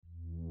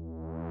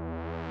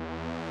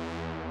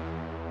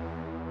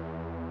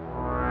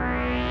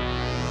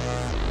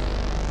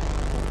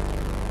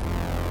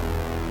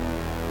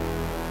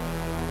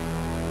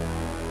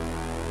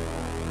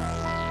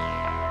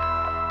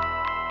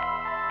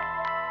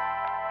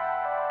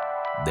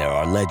There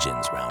are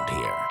legends round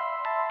here,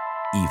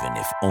 even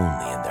if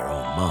only in their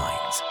own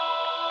minds.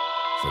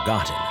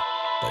 Forgotten,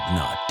 but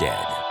not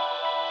dead.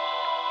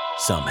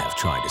 Some have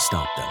tried to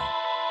stop them,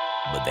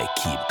 but they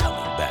keep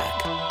coming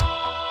back.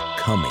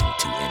 Coming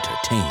to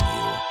entertain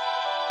you.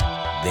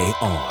 They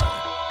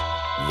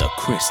are the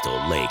Crystal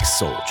Lake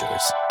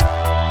Soldiers.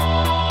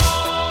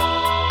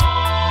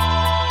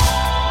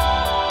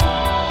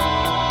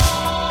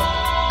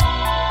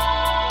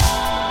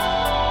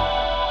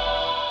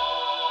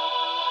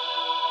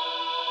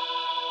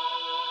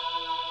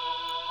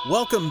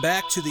 Welcome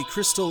back to the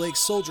Crystal Lake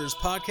Soldiers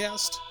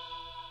podcast.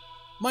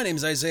 My name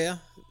is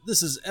Isaiah.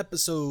 This is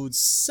episode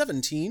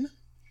 17.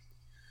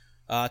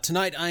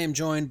 Tonight I am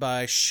joined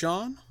by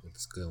Sean.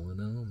 What's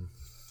going on?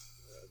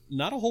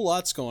 Not a whole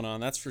lot's going on,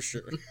 that's for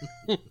sure.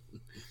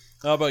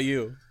 How about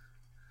you?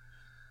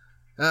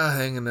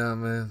 Hanging out,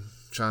 man.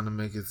 Trying to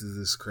make it through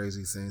this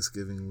crazy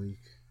Thanksgiving week.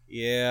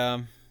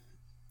 Yeah,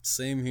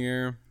 same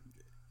here.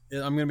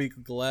 I'm going to be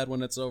glad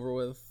when it's over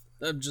with.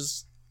 I'm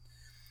just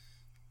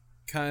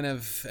kind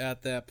of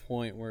at that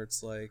point where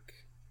it's like,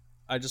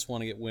 I just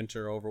want to get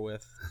winter over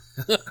with.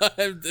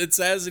 It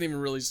hasn't even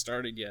really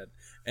started yet,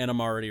 and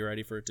I'm already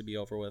ready for it to be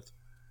over with.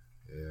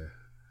 Yeah.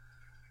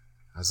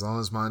 As long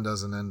as mine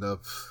doesn't end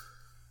up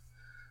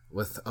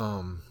with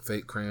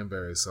fake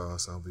cranberry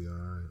sauce, I'll be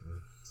alright.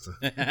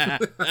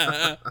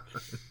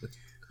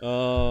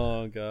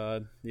 Oh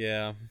god,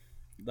 yeah.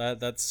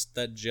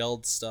 That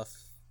gelled stuff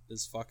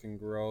is fucking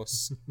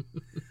gross.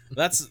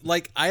 That's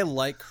like, I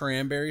like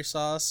cranberry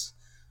sauce,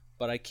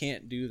 but I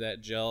can't do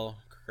that gel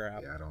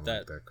crap. Yeah, I don't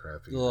like that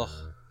crap either. Ugh,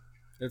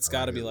 it's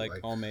got to be like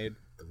homemade.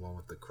 The one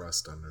with the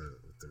crust under it,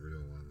 with the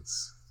real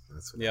ones.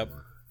 That's what Yep. I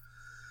want.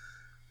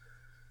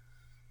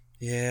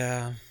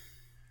 Yeah.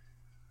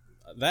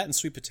 That and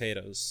sweet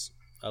potatoes.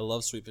 I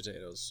love sweet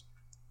potatoes.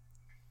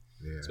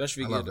 Yeah,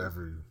 Especially if I you love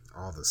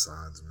all the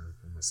sides, man.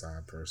 I'm a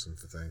side person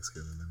for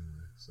Thanksgiving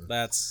anyway. So.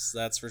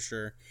 That's for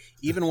sure.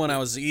 Even when I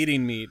was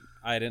eating meat,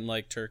 I didn't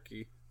like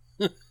turkey.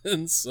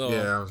 And so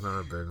Yeah, I was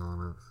never big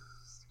on it.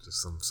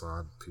 Just some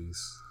side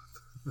piece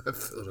that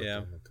filled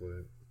up on the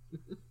plate.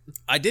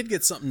 I did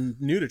get something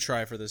new to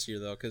try for this year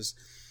though, because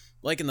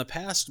like in the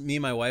past, me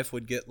and my wife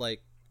would get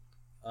like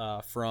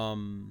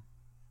from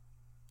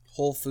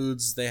Whole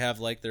Foods. They have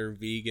like their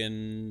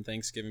vegan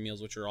Thanksgiving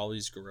meals, which are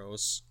always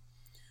gross.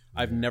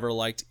 Yeah. I've never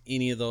liked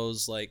any of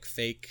those like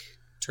fake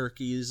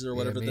turkeys or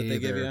whatever that they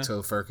give you.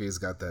 Tofurkey's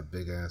got that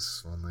big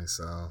ass one they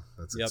sell.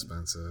 That's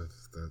expensive.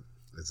 That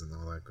isn't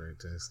all that great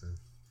tasting.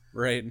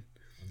 Right. I'm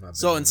not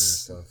so big on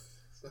stuff.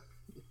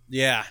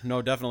 Yeah,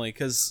 no, definitely.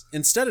 Because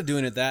instead of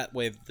doing it that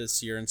way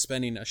this year and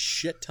spending a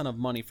shit ton of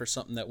money for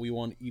something that we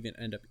won't even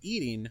end up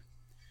eating,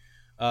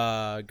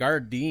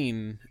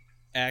 Gardein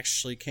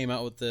actually came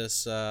out with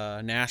this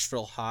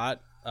Nashville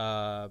hot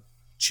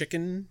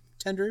chicken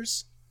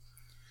tenders.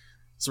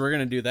 So we're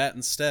going to do that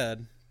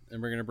instead.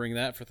 And we're going to bring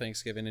that for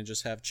Thanksgiving and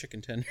just have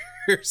chicken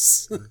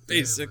tenders,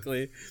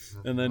 basically.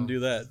 And then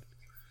do that.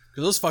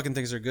 Because those fucking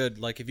things are good.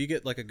 Like, if you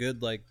get like a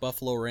good like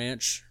Buffalo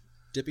Ranch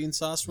dipping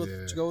sauce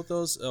to go with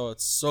those, oh,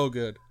 it's so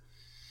good.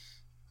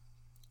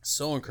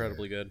 So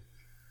incredibly good.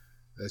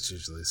 That's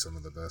usually some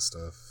of the best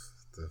stuff.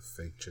 The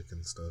fake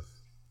chicken stuff.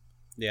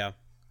 Yeah.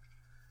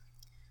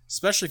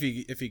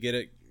 Especially if you get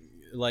it,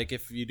 like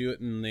if you do it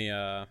in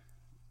the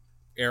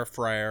air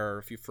fryer or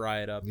if you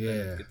fry it up, then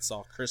it gets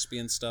all crispy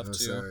and stuff too.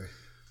 Sorry.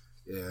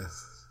 Yeah,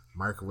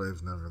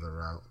 microwave's never the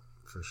route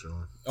for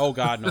sure. Oh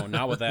god, no,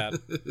 not with that.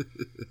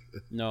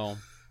 No.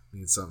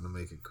 Need something to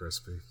make it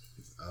crispy.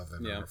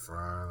 Oven or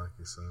fryer, like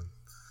you said.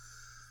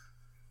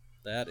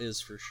 That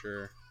is for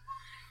sure.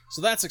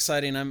 So that's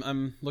exciting.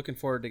 I'm looking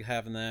forward to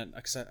having that.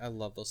 I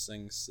love those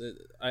things.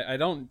 I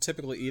don't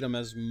typically eat them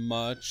as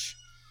much,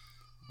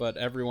 but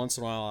every once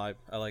in a while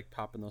I like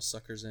popping those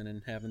suckers in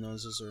and having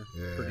those. Those are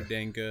pretty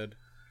dang good.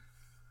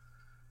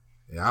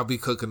 Yeah, I'll be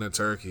cooking a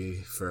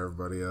turkey for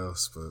everybody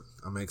else, but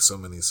I make so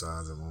many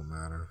sides it won't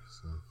matter.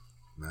 So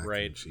mac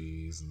and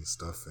cheese and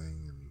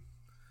stuffing and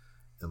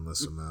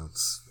endless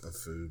amounts of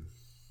food.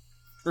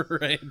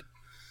 Right.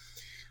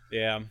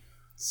 Yeah.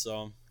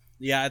 So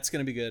yeah, it's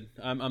gonna be good.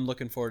 I'm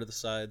looking forward to the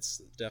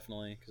sides,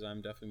 definitely, because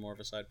I'm definitely more of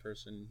a side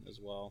person as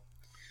well.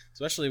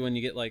 Especially when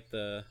you get like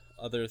the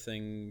other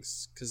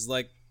things, because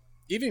like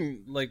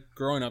even like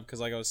growing up, because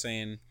like I was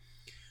saying,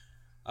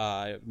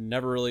 I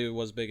never really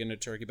was big into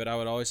turkey, but I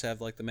would always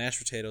have like the mashed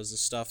potatoes, the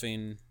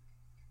stuffing,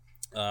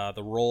 the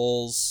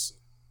rolls,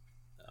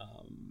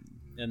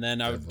 and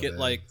then I would get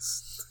like.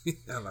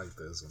 I like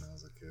this when I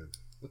was a kid.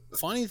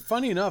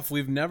 Funny enough,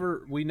 we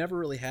never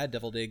really had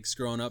deviled eggs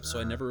growing up, so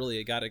I never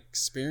really got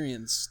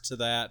experience to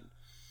that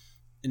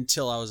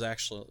until I was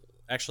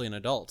actually an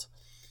adult.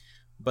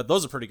 But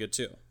those are pretty good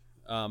too.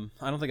 I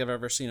don't think I've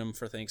ever seen them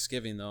for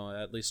Thanksgiving though,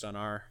 at least on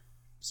our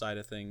side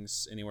of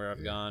things anywhere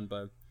I've gone.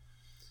 But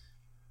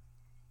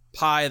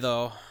pie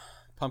though,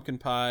 pumpkin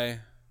pie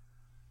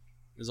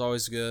is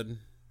always good.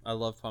 I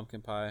love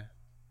pumpkin pie.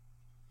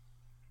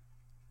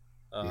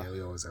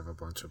 We always have a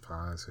bunch of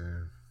pies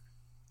here.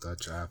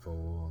 Dutch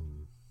apple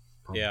and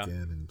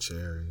pumpkin and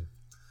cherry.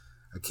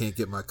 I can't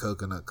get my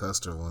coconut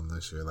custard one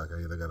this year. Like, I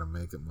either gotta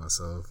make it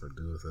myself or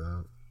do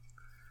without.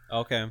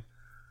 Okay.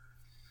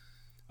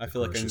 I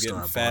feel like I'm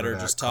getting fatter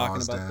just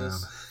talking about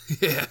this.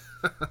 Yeah.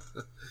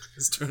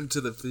 Let's turn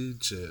to the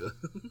food show.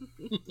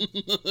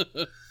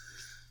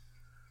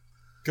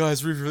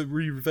 Guys,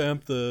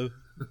 revamp the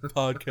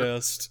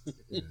podcast.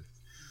 Yeah.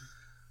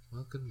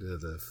 Welcome to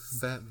the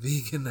Fat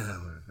Vegan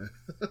Hour.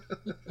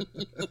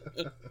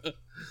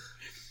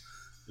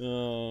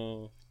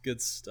 Oh,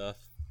 good stuff.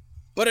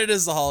 But it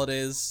is the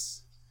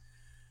holidays.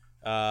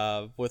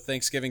 With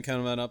Thanksgiving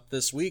coming up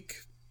this week,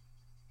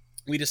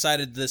 we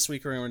decided this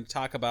week we're going to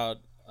talk about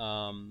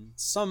a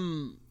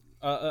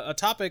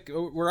topic.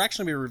 We're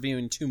actually going to be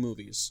reviewing 2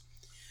 movies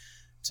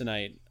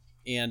tonight,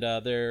 and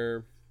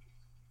I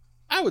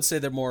would say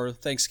they're more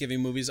Thanksgiving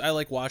movies. I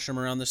like watching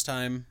them around this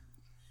time.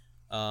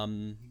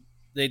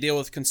 They deal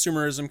with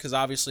consumerism because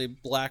obviously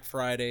Black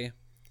Friday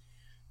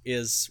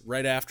is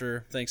right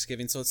after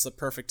Thanksgiving, so it's the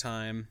perfect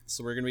time.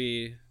 So we're going to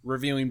be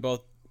reviewing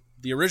both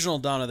the original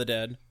Dawn of the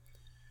Dead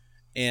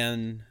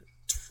and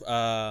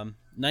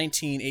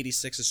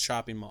 1986's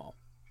Chopping Mall.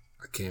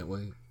 I can't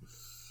wait.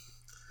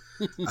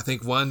 I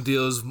think one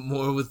deals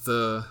more with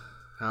how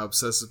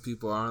obsessive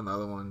people are, and the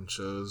other one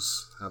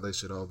shows how they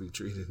should all be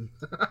treated.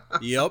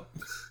 Yep.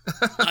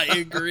 I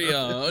agree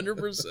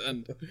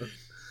 100%.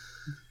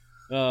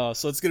 So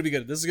it's going to be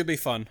good. This is going to be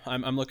fun.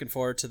 I'm looking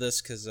forward to this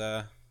because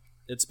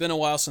it's been a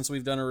while since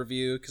we've done a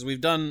review. Because we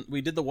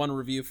did the one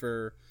review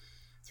for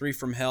 3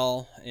 from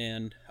Hell,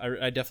 and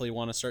I definitely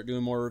want to start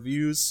doing more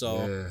reviews.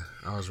 So yeah,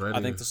 I was ready.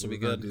 I think this will be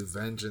good. Do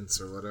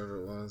Vengeance or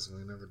whatever it was, and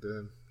we never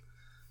did.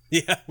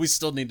 Yeah, we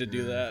still need to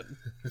do that.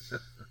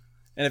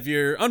 And if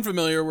you're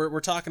unfamiliar, we're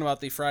talking about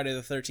the Friday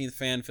the 13th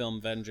fan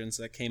film Vengeance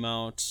that came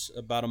out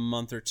about a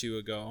month or 2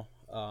 ago.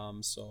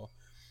 So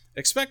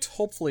expect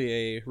hopefully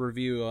a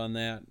review on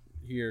that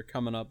here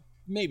coming up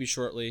maybe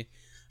shortly.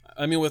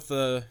 I mean, with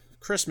the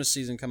Christmas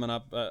season coming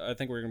up, I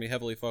think we're going to be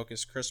heavily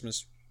focused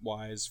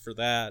Christmas-wise for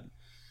that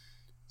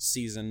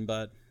season.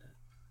 But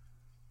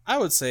I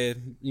would say,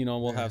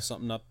 we'll have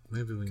something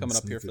coming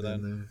up here for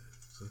that. There,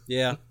 so.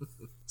 Yeah,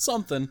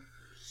 something.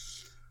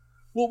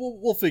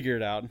 We'll figure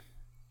it out.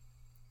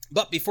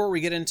 But before we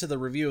get into the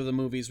review of the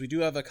movies, we do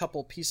have a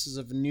couple pieces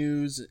of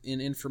news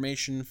and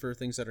information for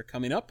things that are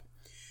coming up.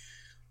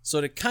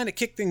 So to kind of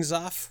kick things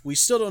off, we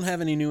still don't have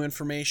any new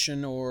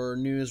information or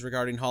news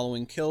regarding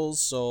Halloween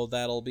Kills, so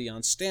that'll be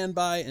on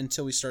standby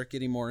until we start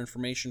getting more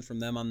information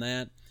from them on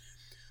that.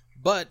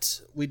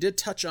 But we did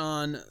touch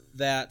on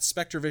that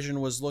SpectreVision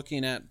was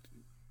looking at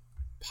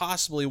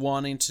possibly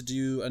wanting to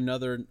do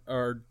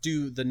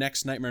the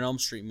next Nightmare on Elm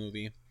Street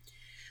movie.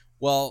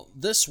 Well,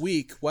 this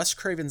week, Wes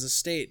Craven's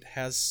estate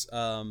has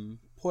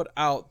put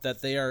out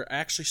that they are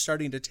actually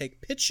starting to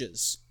take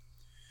pitches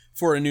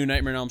for a new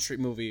Nightmare on Elm Street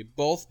movie,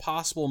 both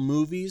possible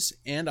movies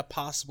and a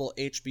possible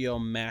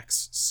HBO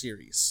Max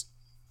series.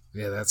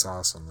 Yeah, that's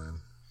awesome,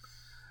 man.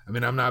 I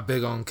mean, I'm not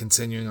big on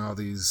continuing all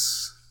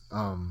these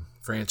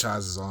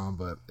franchises on,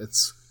 but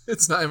it's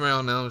Nightmare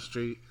on Elm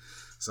Street,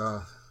 so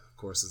of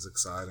course it's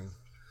exciting.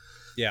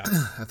 Yeah.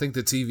 I think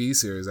the TV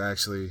series,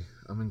 actually,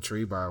 I'm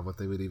intrigued by what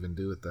they would even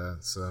do with that.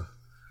 So,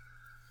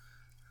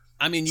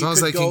 I mean, as long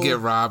as they can get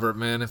Robert,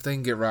 man. If they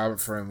can get Robert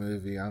for a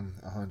movie, I'm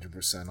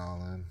 100%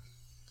 all in.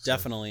 So.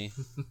 Definitely.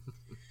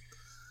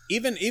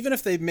 even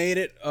if they made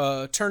it,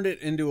 turned it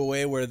into a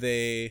way where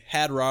they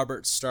had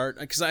Robert start,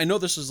 because I know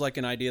this was like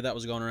an idea that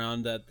was going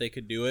around that they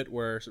could do it,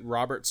 where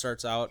Robert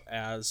starts out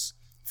as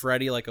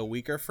Freddy, like a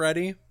weaker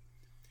Freddy,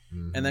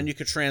 and then you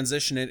could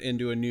transition it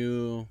into a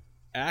new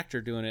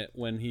actor doing it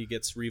when he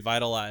gets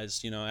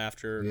revitalized,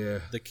 after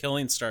the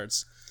killing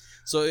starts.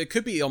 So it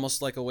could be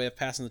almost like a way of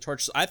passing the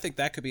torch. So I think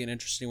that could be an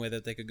interesting way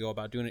that they could go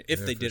about doing it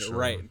if they did it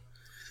right.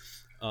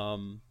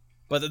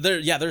 But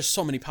there's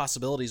so many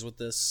possibilities with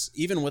this,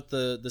 even with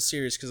the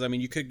series, because I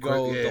mean you could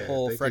go the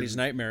whole Freddy's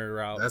Nightmare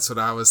route. That's what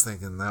I was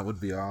thinking. That would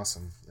be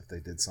awesome if they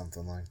did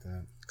something like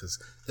that. Because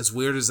as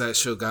weird as that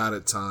show got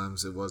at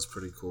times, it was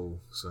pretty cool.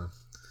 So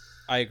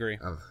I agree.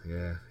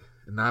 Yeah,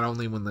 and not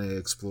only when they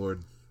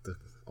explored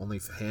only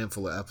a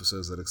handful of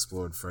episodes that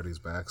explored Freddy's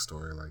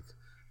backstory. Like,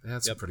 they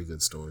had some pretty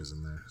good stories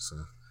in there.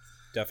 So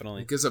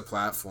definitely. It gives a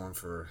platform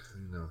for,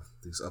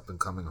 these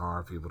up-and-coming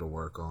horror people to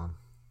work on.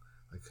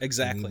 Like,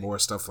 exactly. We need more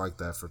stuff like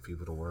that for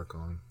people to work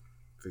on.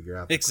 Figure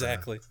out the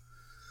exactly.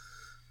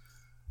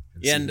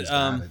 And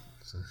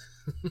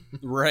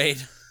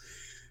right.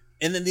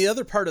 And then the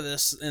other part of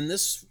this, and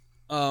this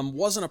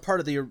wasn't a part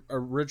of the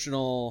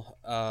original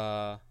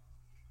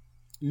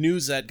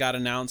news that got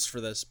announced for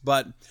this,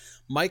 but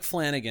Mike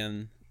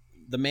Flanagan,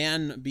 the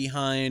man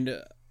behind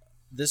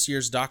this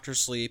year's Dr.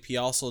 Sleep, he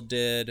also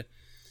did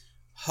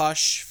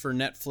Hush for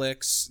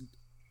Netflix,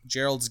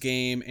 Gerald's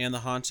Game, and The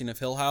Haunting of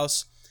Hill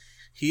House.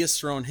 He has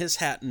thrown his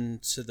hat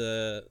into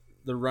the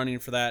running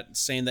for that,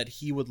 saying that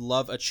he would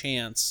love a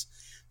chance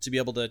to be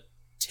able to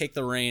take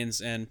the reins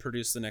and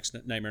produce the next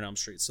Nightmare on Elm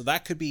Street. So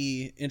that could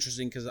be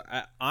interesting because,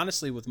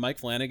 honestly, with Mike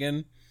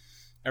Flanagan,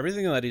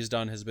 everything that he's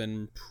done has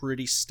been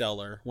pretty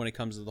stellar when it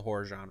comes to the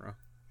horror genre.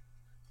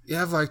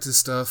 Yeah, I've liked his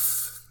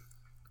stuff.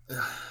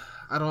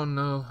 I don't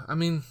know. I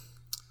mean,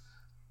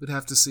 we'd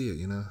have to see it,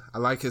 you know. I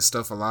like his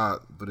stuff a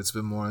lot, but it's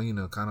been more, you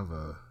know, kind of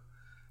a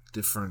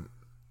different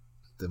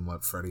than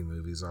what Freddy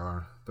movies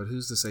are. But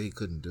who's to say he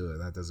couldn't do it?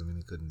 That doesn't mean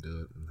he couldn't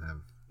do it and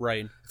have.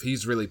 Right. If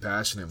he's really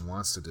passionate and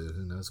wants to do it,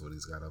 who knows what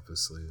he's got up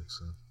his sleeve?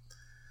 So.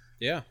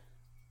 Yeah.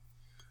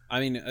 I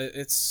mean,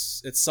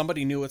 it's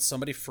somebody new, it's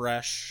somebody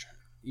fresh,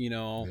 you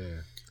know.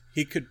 Yeah.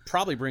 He could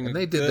probably bring. And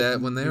they did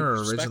that when they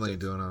were originally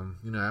doing them.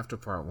 You know, after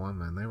part 1,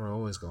 man, they were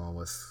always going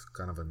with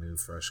kind of a new,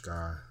 fresh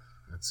guy.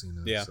 That's, you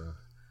know, yeah. So,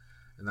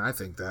 and I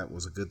think that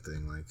was a good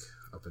thing. Like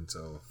up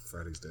until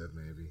Freddy's dead,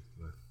 maybe.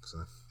 But,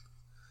 so.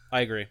 I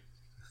agree.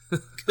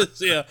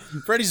 Yeah,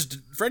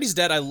 Freddy's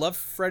Dead. I love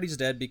Freddy's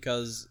Dead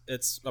because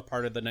it's a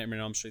part of the Nightmare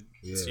on Elm Street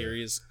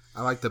series.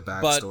 I like the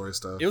backstory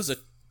stuff. It was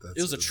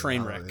a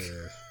train wreck.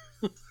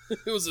 Yeah.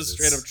 It was a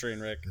straight up train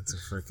wreck. It's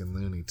a freaking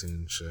Looney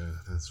Tunes show.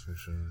 That's for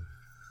sure.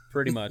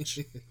 Pretty much.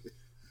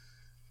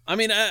 I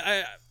mean,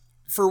 I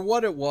for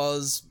what it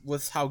was,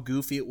 with how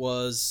goofy it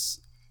was,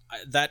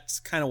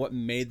 that's kind of what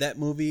made that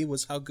movie,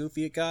 was how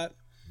goofy it got.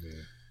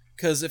 Yeah.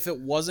 Because if it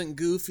wasn't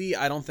goofy,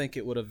 I don't think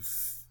it would have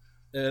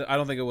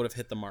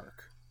hit the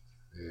mark.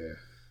 Yeah.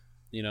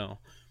 You know,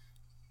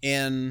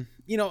 and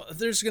you know,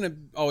 there's gonna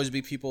always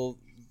be people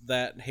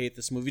that hate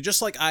this movie,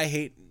 just like I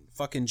hate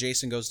fucking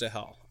Jason Goes to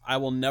Hell. I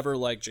will never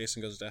like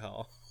Jason Goes to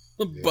Hell,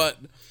 but.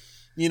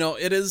 You know,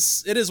 it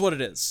is what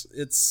it is.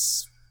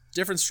 It's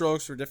different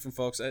strokes for different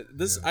folks.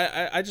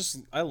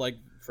 I like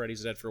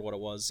Freddy's Dead for what it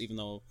was, even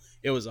though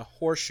it was a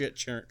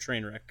horseshit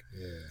train wreck.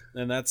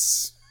 Yeah, and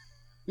that's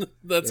all.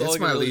 It's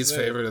my least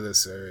favorite of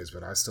this series,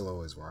 but I still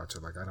always watch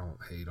it. Like, I don't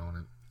hate on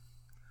it.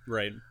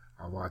 Right.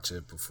 I watch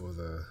it before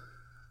the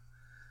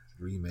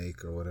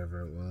remake or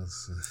whatever it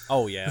was.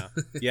 Oh yeah,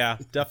 yeah,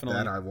 definitely.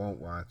 That I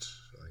won't watch.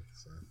 Like,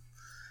 so.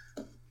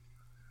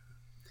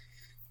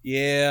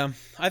 Yeah,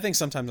 I think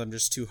sometimes I'm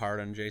just too hard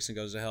on Jason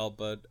Goes to Hell,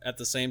 but at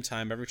the same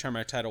time, every time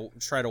I try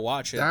to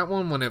watch it, that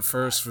one, when it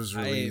first was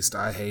released,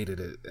 I hated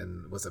it,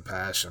 and with a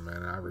passion,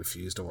 man. I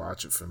refused to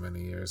watch it for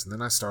many years, and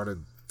then I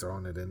started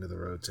throwing it into the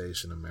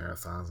rotation of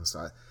marathons and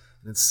stuff.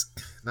 And it's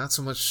not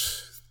so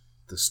much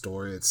the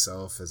story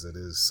itself as it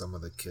is some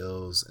of the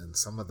kills and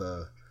some of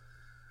the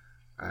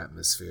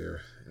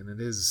atmosphere, and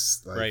it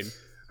is like, right.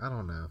 I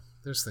don't know.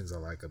 There's things I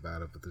like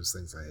about it, but there's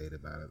things I hate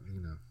about it. You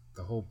know,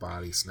 the whole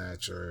body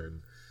snatcher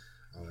and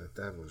all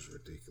that was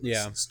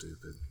ridiculous and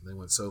stupid. They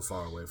went so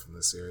far away from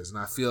the series, and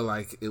I feel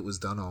like it was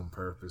done on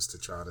purpose to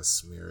try to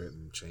smear it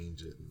and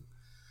change it. And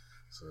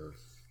so,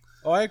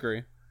 I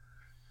agree.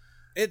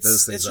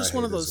 It's just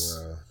one of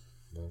those.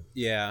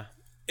 Yeah,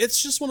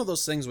 it's just one of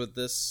those things with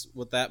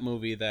that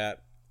movie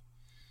that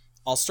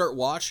I'll start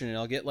watching it.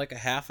 I'll get like a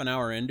half an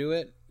hour into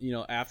it, you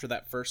know, after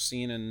that first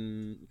scene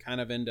and kind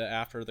of into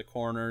after the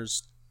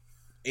coroner's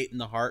ate in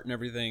the heart and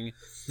everything.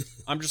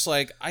 I'm just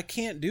like, I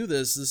can't do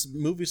this. This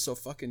movie's so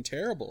fucking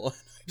terrible.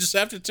 I just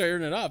have to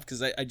turn it off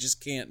because I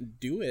just can't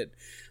do it.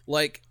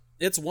 Like,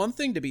 it's one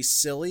thing to be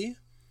silly,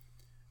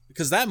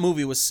 because that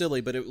movie was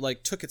silly, but it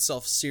like took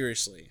itself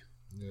seriously,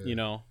 you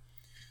know.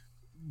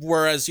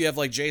 Whereas you have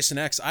like Jason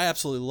X. I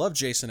absolutely love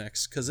Jason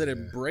X because it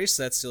embraced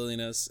that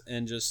silliness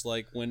and just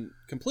like went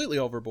completely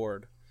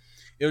overboard.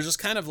 It was just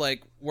kind of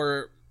like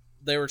where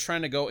they were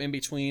trying to go in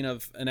between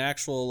of an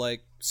actual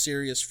like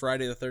serious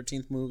Friday the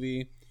 13th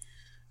movie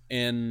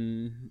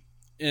and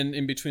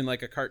in between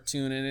like a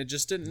cartoon, and it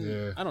just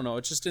didn't I don't know,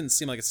 it just didn't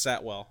seem like it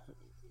sat well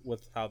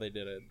with how they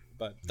did it,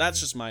 but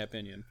that's just my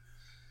opinion.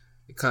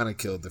 It kind of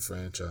killed the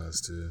franchise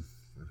too.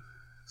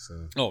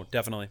 So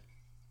definitely.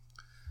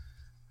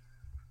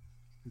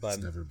 But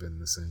it's never been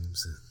the same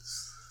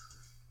since.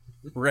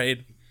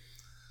 Right.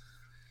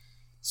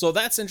 So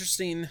that's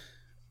interesting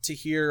to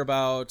hear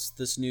about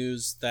this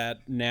news that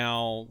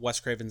now Wes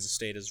Craven's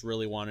estate is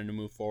really wanting to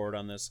move forward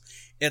on this.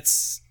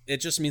 It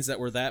just means that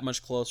we're that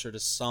much closer to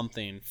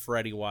something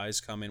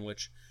Freddy-wise coming,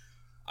 which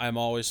I'm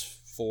always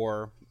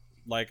for.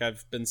 Like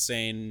I've been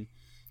saying,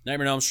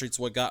 Nightmare on Elm Street's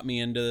what got me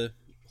into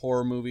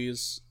horror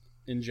movies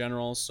in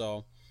general,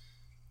 so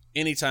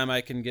anytime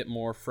I can get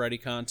more Freddy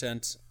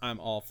content, I'm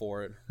all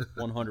for it,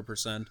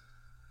 100%.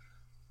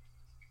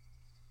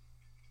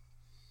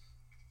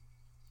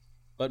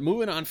 But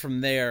moving on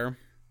from there,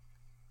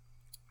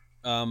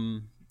 a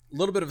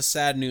little bit of a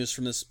sad news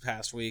from this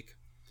past week.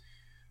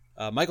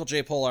 Michael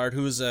J. Pollard,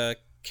 who's a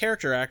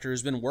character actor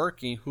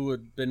who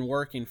had been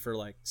working for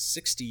like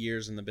 60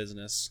 years in the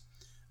business,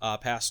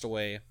 passed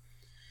away.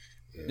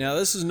 Yeah. Now,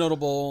 this is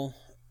notable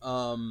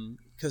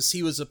because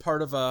he was a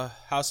part of a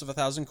House of a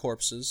Thousand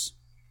Corpses.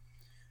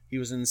 He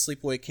was in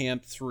Sleepaway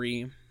Camp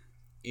 3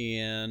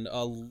 and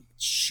a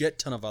shit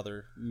ton of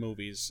other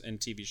movies and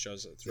TV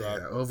shows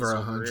throughout. Yeah, over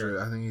 100.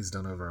 I think he's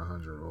done over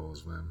 100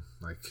 roles, man.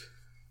 Like,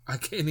 I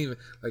can't even,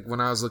 like,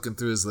 when I was looking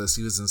through his list,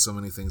 he was in so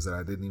many things that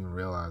I didn't even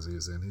realize he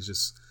was in. He's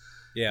just,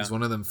 he's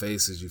one of them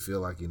faces you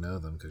feel like you know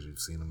them because you've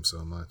seen him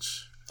so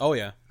much. Oh,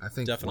 yeah. I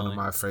think definitely. One of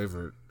my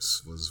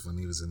favorites was when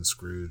he was in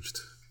Scrooged.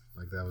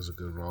 Like, that was a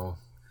good role.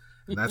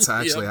 And that's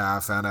actually how I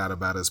found out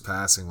about his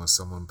passing, was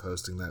someone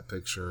posting that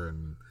picture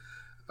and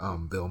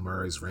Bill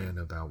Murray's rant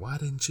about why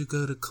didn't you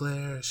go to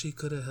Claire? She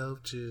could have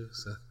helped you.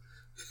 So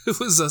it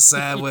was a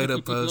sad way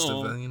to post it,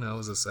 but it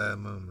was a sad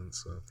moment.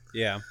 So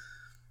yeah,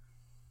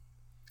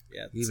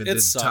 even it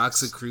did sucks.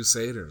 Toxic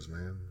Crusaders,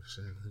 man.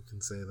 Shit, who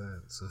can say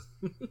that? So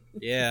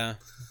yeah,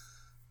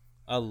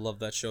 I loved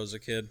that show as a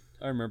kid.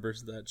 I remember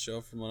that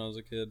show from when I was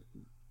a kid.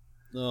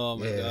 Oh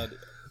my god,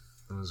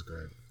 it was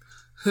great.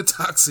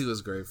 Toxie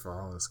was great for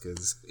all us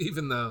kids,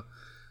 even though,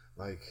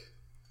 like,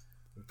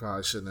 we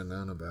probably shouldn't have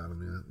known about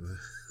him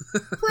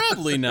yet.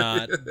 Probably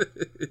not.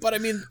 But I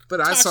mean, but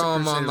I saw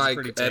him on like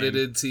pretty tame.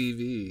 edited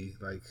TV.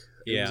 Like,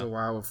 it was a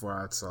while before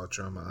I saw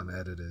Troma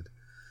unedited,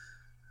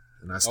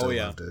 and I still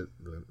loved it.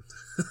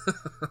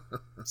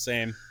 But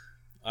same,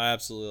 I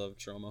absolutely love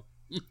Troma.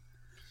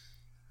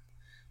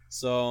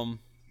 So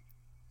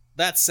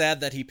that's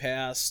sad that he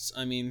passed.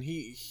 I mean,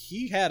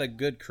 he had a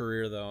good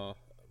career though.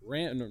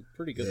 Ran a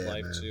pretty good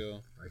life man. Too.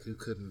 Like, who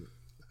couldn't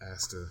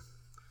ask to?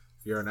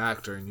 If you're an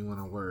actor and you want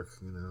to work,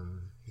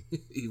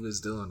 he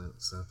was doing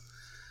it. So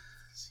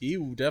he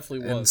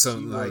definitely was. And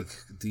some like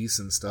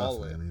decent stuff,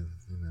 man.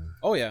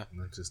 Oh yeah,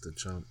 not just a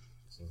chump.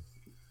 So.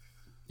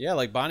 Yeah,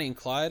 like Bonnie and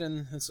Clyde,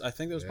 and I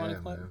think it was Bonnie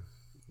and Clyde.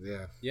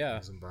 Man. Yeah. It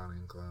was in Bonnie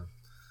and Clyde.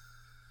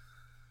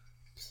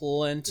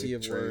 Plenty Dick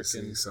of Tracy,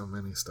 work and so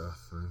many stuff.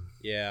 Man.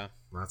 Yeah.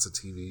 Lots of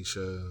TV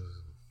shows.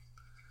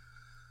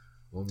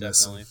 We'll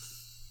definitely. Miss him.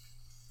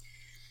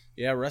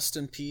 Yeah, rest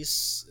in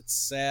peace. It's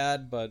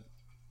sad, but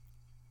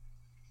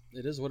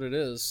it is what it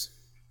is.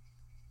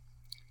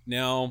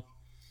 Now,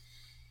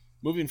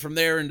 moving from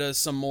there into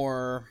some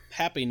more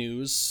happy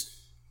news.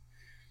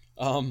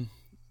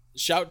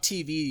 Shout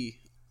TV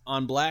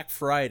on Black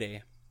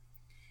Friday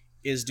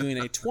is doing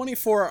a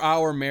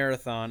 24-hour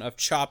marathon of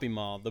Chopping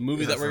Mall, the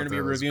movie that we're going to be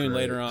reviewing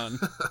later on.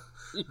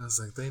 I was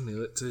like, they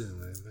knew it too,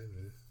 man. They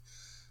knew.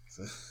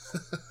 So,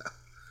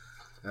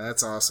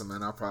 that's awesome,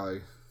 man. I'll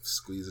probably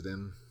squeeze it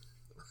in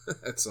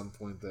at some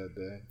point that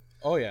day.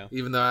 Oh, yeah.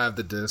 Even though I have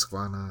the disc,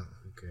 why not?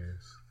 Who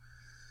cares?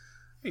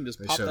 You can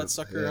just pop that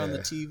sucker on the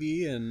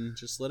TV and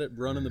just let it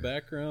run in the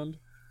background.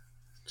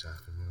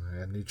 Chopping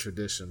Mall. A new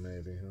tradition,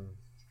 maybe, huh?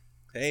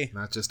 Hey.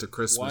 Not just a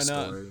Christmas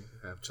story.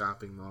 Have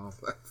Chopping Mall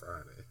Black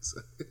Friday.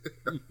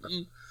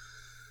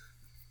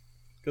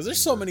 Because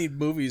there's so many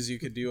movies you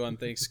could do on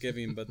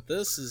Thanksgiving, but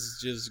this is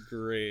just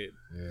great.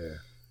 Yeah.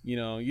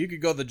 You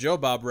could go the Joe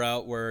Bob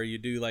route where you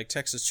do like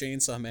Texas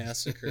Chainsaw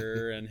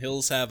Massacre and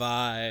Hills Have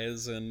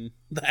Eyes and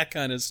that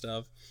kind of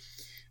stuff.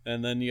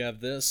 And then you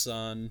have this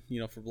on,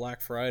 for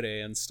Black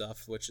Friday and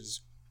stuff, which is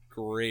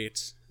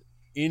great.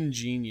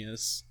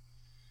 Ingenious.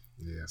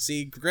 Yeah.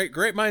 See,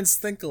 great minds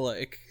think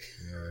alike.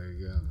 Yeah, there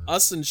you go. Man.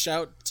 Us and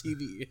Shout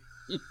TV.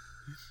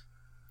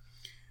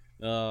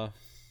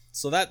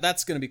 So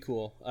that's going to be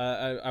cool.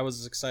 I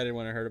was excited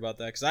when I heard about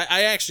that because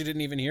I actually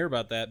didn't even hear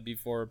about that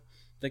before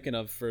thinking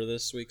of for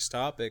this week's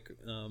topic.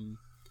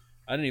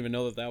 I didn't even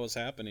know that was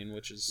happening,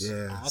 which is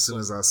awesome. As soon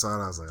as I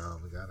saw it, I was like, oh,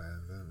 we got to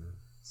have that one.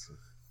 So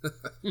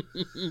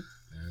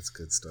yeah, it's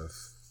good stuff.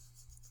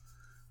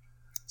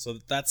 So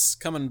that's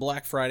coming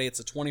Black Friday. It's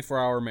a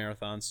 24-hour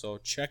marathon, so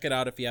check it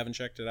out if you haven't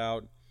checked it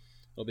out.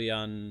 It'll be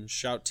on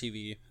Shout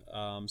TV.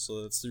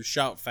 So it's through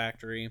Shout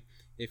Factory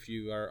if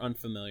you are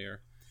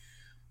unfamiliar.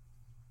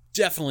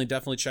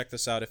 Definitely check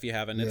this out if you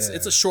haven't.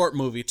 It's a short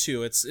movie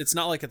too. It's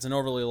not like it's an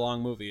overly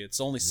long movie.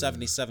 It's only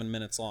 77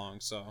 minutes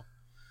long, so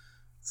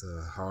it's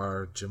a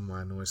hard Jim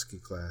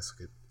Wynorski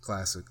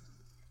classic.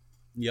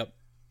 Yep.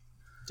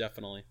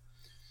 Definitely.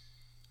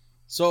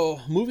 So,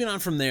 moving on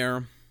from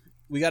there,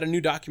 we got a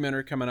new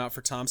documentary coming out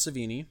for Tom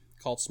Savini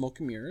called Smoke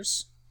and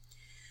Mirrors.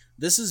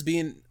 This is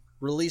being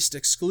released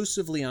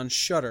exclusively on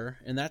Shudder,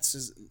 and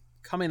that's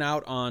coming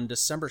out on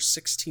December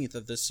 16th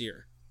of this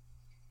year.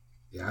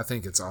 Yeah, I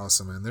think it's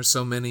awesome, man. There's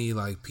so many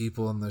like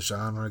people in the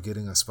genre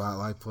getting a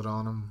spotlight put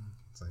on them.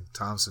 It's like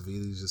Tom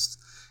Savini's just,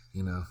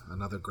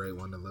 another great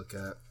one to look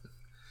at.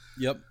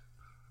 Yep.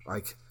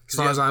 Like, as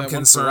far as I'm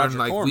concerned,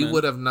 like Corman. We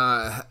would have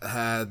not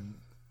had,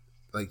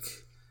 like,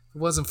 if it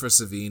wasn't for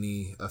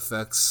Savini,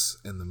 effects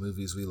in the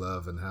movies we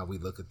love and how we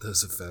look at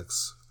those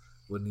effects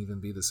wouldn't even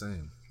be the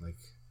same. Like,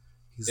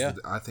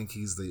 I think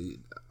he's the.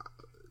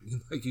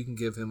 Like, you can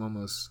give him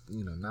almost,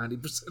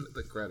 90% of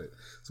the credit.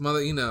 Some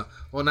other,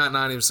 well, not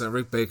 90%.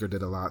 Rick Baker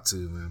did a lot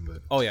too, man.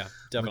 But oh yeah,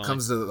 definitely. When it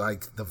comes to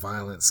like the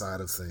violent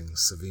side of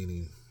things,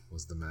 Savini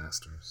was the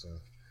master. So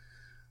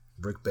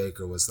Rick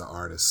Baker was the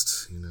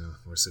artist,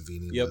 where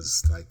Savini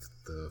was like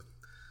the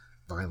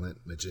violent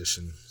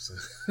magician. So.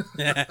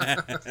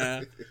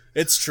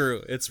 It's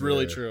true. It's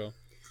really true,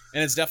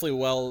 and it's definitely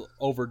well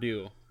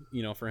overdue,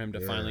 for him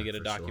to finally get a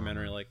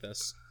documentary like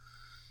this.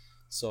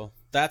 So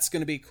that's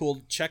going to be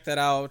cool. Check that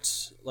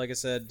out. Like I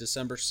said,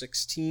 December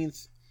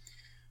 16th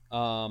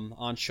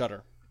on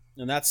Shudder.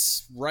 And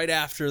that's right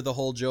after the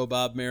whole Joe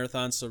Bob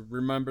marathon. So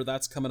remember,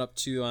 that's coming up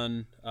too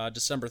on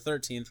December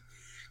 13th.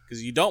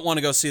 Because you don't want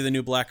to go see the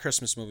new Black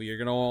Christmas movie. You're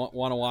going to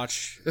want to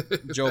watch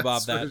Joe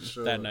Bob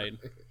that night.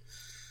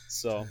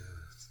 So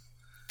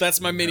that's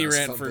my mini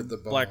rant for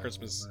Black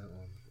Christmas.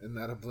 Isn't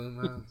that a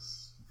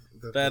Blumhouse?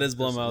 That is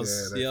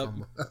Blumhouse. Yeah,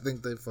 I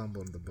think they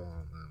fumbled the ball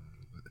on that one.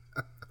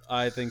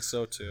 I think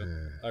so too.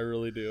 Yeah. I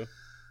really do.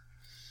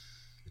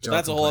 Y'all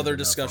That's a whole other complained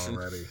enough discussion.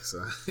 already,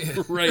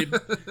 so. Right.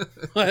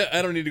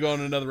 I don't need to go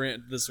on another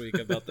rant this week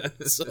about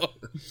that.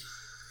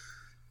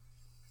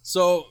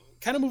 So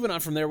kind of moving on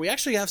from there, we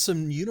actually have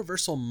some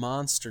Universal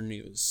Monster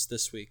news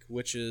this week,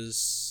 which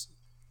is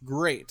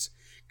great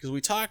because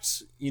we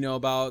talked,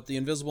 about the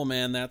Invisible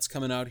Man that's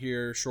coming out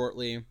here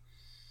shortly,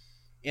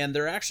 and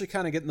they're actually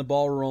kind of getting the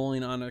ball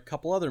rolling on a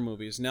couple other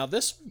movies. Now,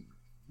 this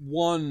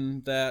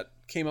one that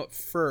came out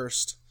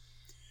first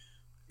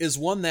is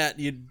one that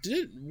you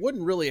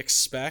wouldn't really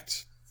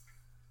expect.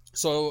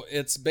 So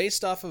it's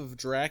based off of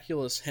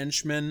Dracula's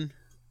henchman,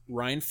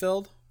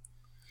 Reinfeld.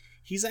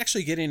 He's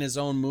actually getting his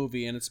own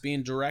movie, and it's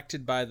being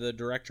directed by the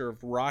director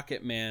of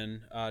Rocket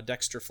Man,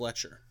 Dexter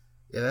Fletcher.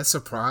 Yeah, that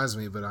surprised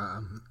me, but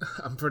I'm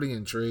pretty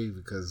intrigued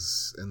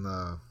because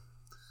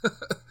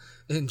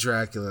in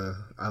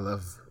Dracula, I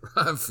love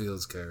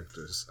Reinfeld's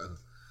characters. So,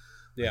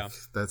 yeah,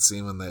 that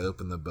scene when they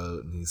open the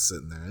boat and he's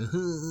sitting there.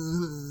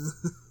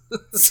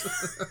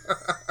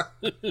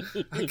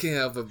 I can't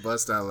help but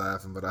bust out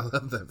laughing, but I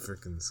love that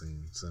freaking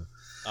scene. So,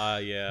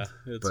 yeah,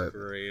 it's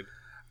great.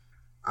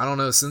 I don't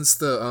know. Since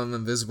the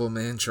Invisible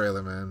Man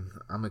trailer, man,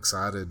 I'm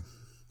excited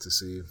to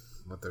see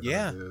what they're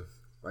gonna do.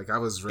 Like, I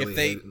was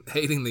really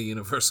hating the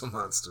Universal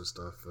Monster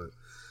stuff, but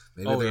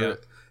maybe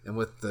and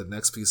with the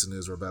next piece of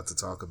news we're about to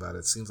talk about,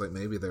 it seems like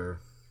maybe they're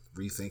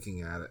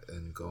rethinking at it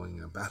and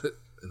going about it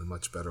in a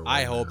much better way.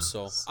 I hope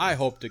so. I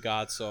hope to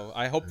God so.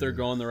 I hope they're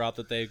going the route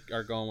that they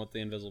are going with the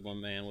Invisible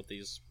Man with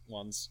these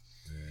ones.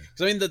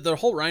 Because, I mean, the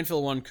whole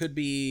Reinfeld one could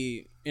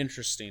be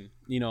interesting,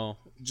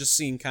 just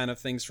seeing kind of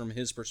things from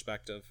his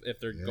perspective if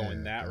they're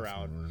going that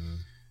route.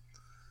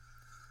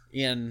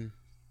 And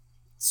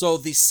so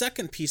the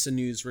second piece of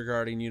news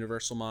regarding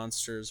Universal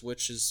Monsters,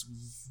 which has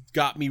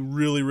got me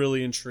really,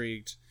 really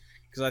intrigued,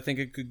 because I think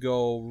it could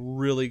go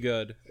really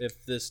good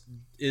if this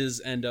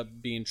end up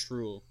being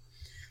true.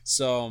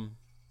 So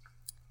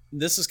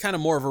this is kind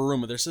of more of a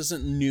rumor. This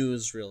isn't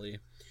news, really.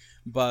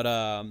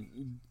 But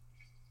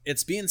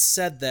it's being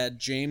said that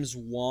James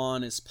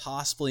Wan is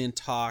possibly in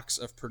talks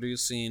of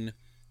producing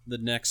the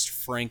next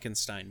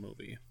Frankenstein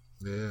movie.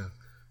 Yeah.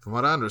 From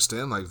what I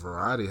understand, like,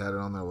 Variety had it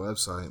on their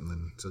website and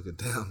then took it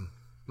down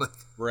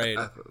right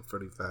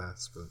pretty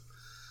fast. But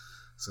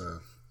so,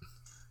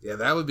 yeah,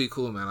 that would be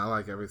cool, man. I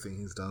like everything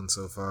he's done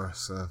so far.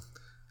 So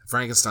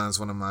Frankenstein's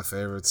one of my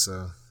favorites,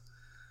 so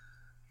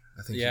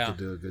I think he could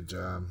do a good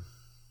job.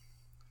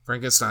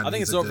 Frankenstein. I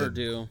think it's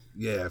overdue.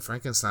 Yeah,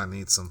 Frankenstein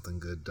needs something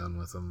good done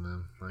with him,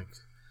 man. Like,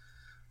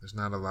 there's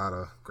not a lot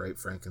of great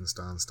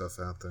Frankenstein stuff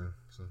out there.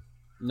 So.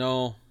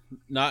 No,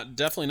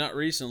 definitely not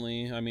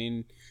recently. I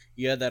mean,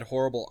 you had that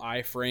horrible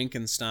I,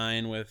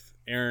 Frankenstein with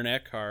Aaron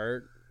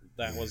Eckhart.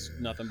 That was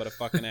nothing but a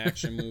fucking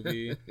action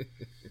movie.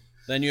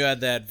 Then you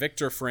had that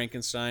Victor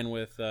Frankenstein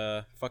with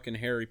fucking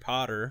Harry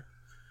Potter.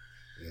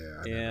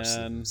 Yeah, I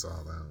never saw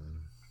that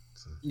one.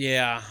 So.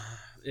 Yeah,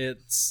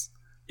 it's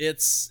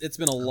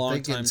been a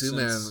long time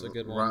since a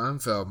good one.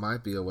 Reinfeld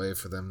might be a way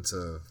for them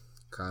to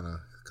kind of,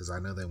 because I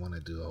know they want to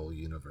do a whole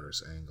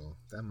universe angle.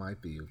 That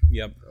might be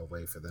a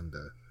way for them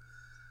to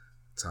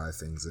tie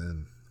things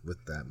in with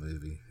that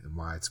movie and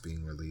why it's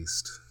being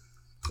released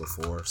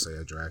before, say,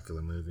 a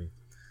Dracula movie.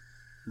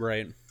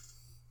 Right.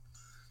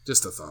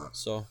 Just a thought.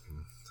 So,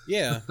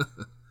 yeah.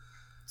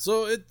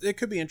 So it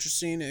could be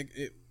interesting.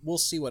 We'll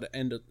see what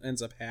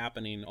ends up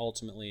happening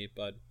ultimately,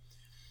 but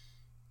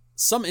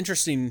some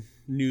interesting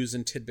news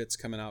and tidbits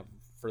coming out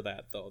for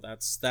that, though.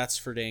 That's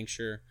for dang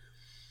sure.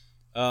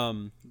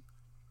 Kind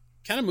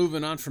of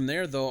moving on from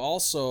there, though.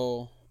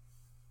 Also,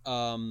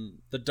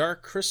 the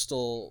Dark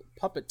Crystal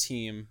puppet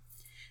team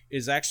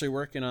is actually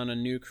working on a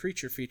new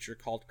creature feature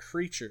called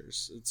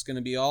Creatures. It's going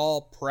to be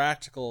all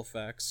practical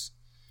effects,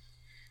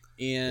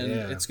 and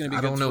it's going to be.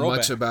 I don't know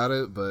much about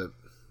it, but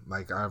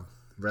like, I've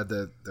read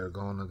that they're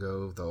going to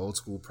go the old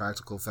school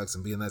practical effects,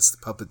 and being that's the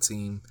puppet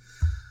team,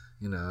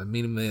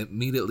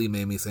 immediately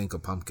made me think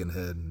of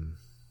Pumpkinhead and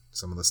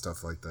some of the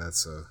stuff like that.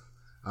 So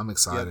I'm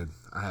excited.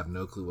 Yep. I have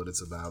no clue what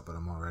it's about, but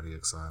I'm already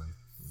excited.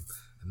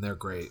 And they're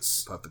great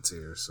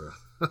puppeteers. So.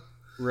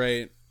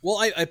 Right. Well,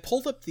 I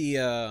pulled up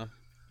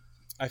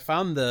I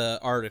found the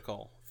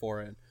article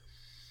for it.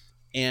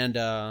 And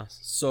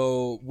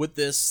so with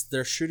this,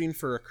 they're shooting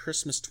for a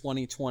Christmas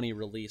 2020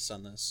 release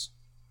on this.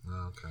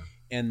 Oh, okay.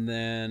 And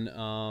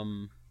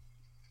then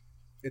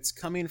it's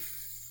coming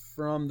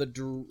from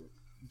the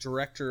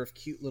director of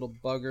Cute Little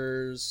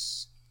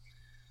Buggers.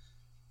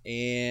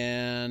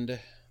 And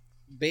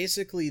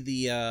basically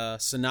the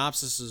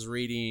synopsis is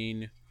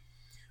reading,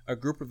 a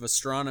group of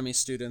astronomy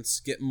students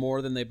get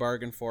more than they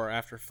bargained for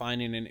after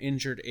finding an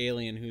injured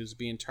alien who's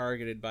being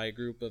targeted by a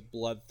group of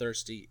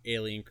bloodthirsty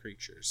alien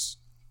creatures.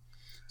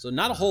 So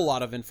not a whole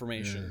lot of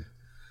information.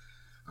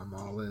 Yeah. I'm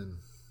all in.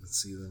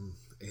 Let's see them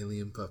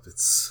alien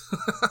puppets.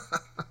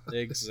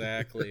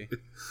 Exactly. Yeah.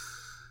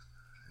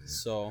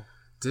 So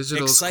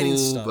digital's cool,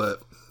 stuff.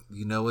 But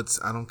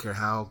I don't care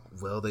how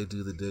well they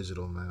do the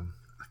digital, man.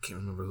 I can't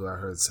remember who I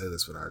heard say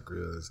this, but I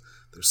agree with this.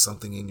 There's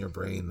something in your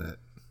brain that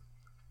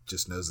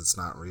just knows it's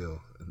not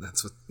real, and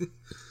that's what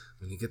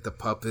when you get the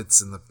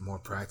puppets and the more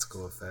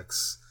practical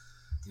effects,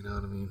 you know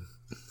what I mean?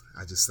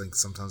 I just think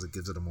sometimes it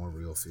gives it a more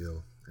real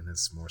feel, and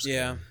it's more scary.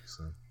 Yeah.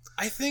 So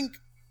I think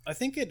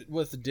it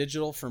with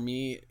digital for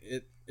me,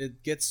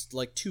 it gets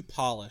like too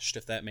polished,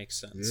 if that makes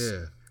sense.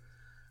 yeah,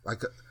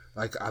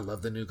 like I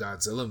love the new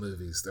Godzilla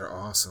movies. They're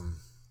awesome,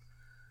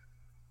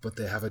 but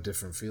they have a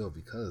different feel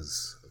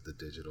because of the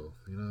digital.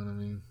 You know what I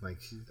mean? Like,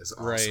 as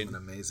awesome Right. and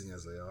amazing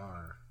as they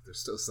are, there's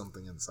still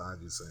something inside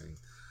you saying,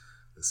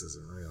 "This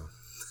isn't real."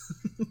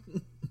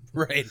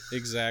 Right,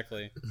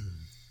 exactly.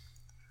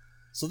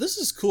 So this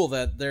is cool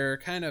that they're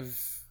kind of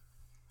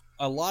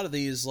a lot of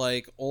these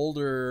like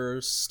older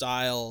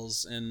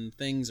styles and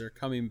things are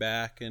coming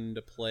back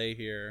into play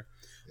here.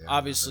 Yeah,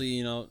 Obviously,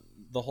 you know,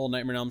 the whole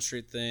Nightmare on Elm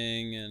Street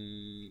thing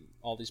and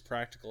all these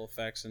practical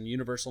effects and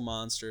Universal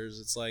monsters.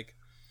 It's like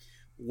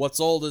what's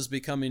old is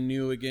becoming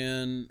new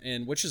again,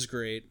 and which is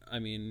great. I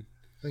mean,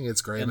 I think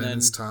it's great, and man. then-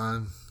 It's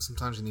time.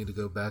 Sometimes you need to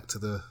go back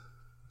to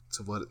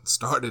what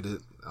started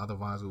it.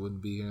 Otherwise, we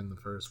wouldn't be here in the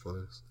first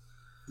place.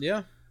 yeah,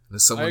 And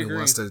as someone I who agree.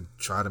 wants to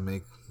try to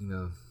make,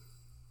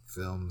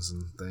 films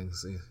and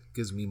things, it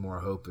gives me more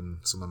hope in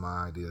some of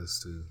my ideas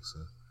too. So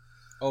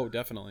oh,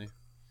 definitely.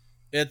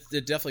 It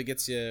definitely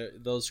gets you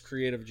those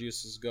creative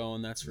juices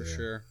going. That's for Yeah.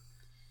 sure.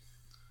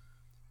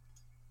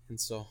 And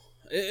so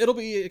it'll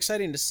be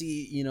exciting to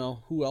see, you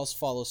know, who else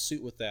follows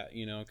suit with that,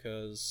 you know,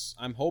 because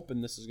I'm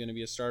hoping this is going to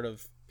be a start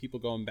of people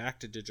going back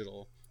to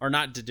digital, or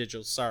not to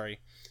digital, sorry,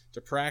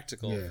 to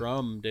practical Yeah.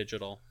 from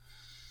digital,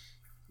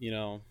 you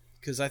know,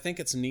 because I think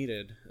it's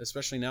needed,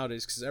 especially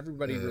nowadays, because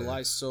everybody Yeah.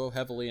 relies so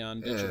heavily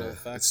on digital Yeah,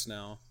 effects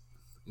now.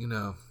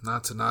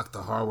 not to knock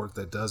the hard work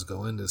that does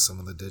go into some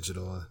of the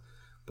digital,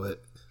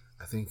 but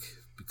I think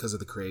because of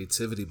the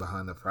creativity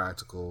behind the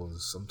practical,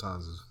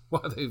 sometimes is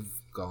why they've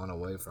gone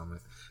away from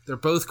it. They're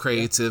both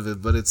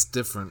creative, but it's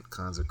different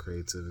kinds of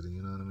creativity.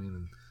 You know what I mean?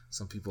 And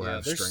some people Yeah,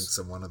 have there's- strengths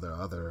in one or the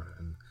other,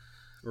 and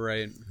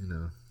Right.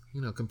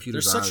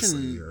 computers There's such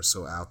obviously an- are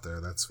so out there.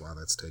 That's why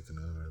that's taken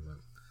over.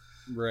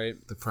 But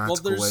Right. the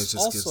practical way there's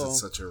just gives also- it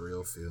such a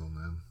real feel,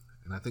 man.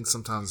 And I think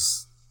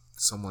sometimes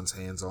someone's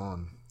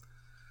hands-on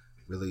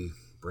really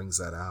brings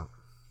that out.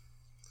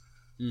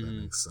 If that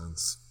makes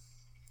sense.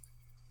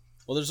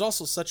 Well, there's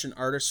also such an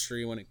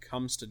artistry when it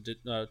comes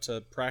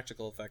to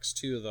practical effects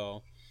too,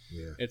 though.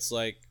 Yeah. It's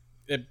like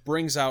it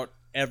brings out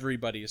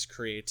everybody's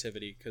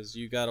creativity because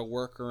you got to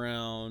work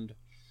around,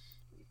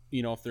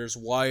 you know, if there's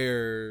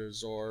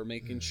wires or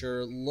making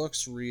sure it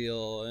looks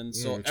real, and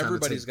Yeah, so you're trying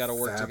everybody's take got to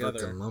work fabric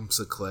together. and lumps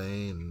of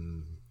clay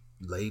and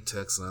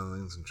latex and other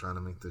things and trying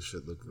to make this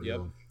shit look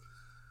real.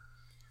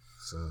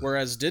 So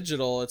Whereas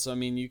digital, it's, I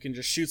mean, you can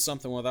just shoot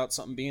something without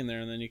something being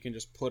there, and then you can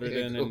just put it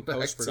in go back to it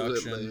post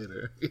production.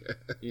 later.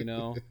 Yeah. You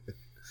know,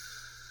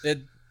 it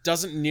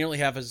doesn't nearly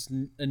have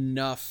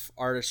enough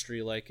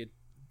artistry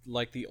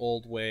like the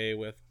old way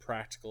with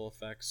practical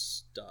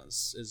effects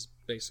does, is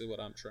basically what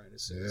I'm trying to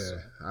say. Yeah,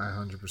 So, I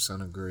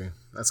 100% agree.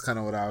 That's kind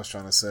of what I was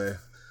trying to say.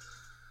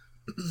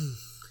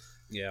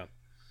 yeah.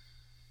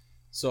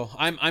 So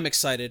I'm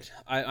excited.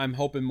 I'm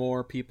hoping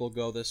more people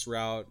go this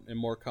route and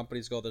more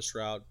companies go this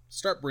route.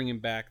 Start bringing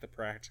back the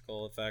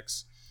practical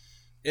effects.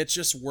 It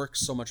just works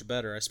so much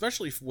better,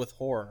 especially with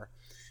horror.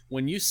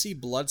 When you see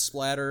blood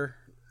splatter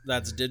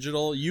that's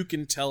digital, you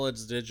can tell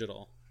it's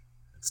digital.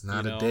 It's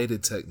not You know? a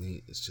dated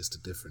technique. It's just a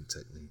different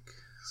technique.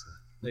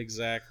 So.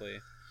 Exactly.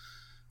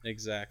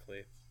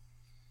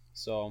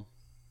 So,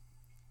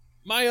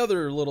 my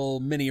other little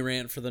mini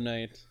rant for the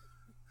night.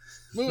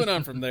 Moving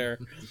on from there.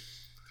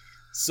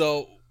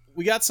 So,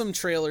 we got some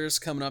trailers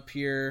coming up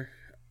here,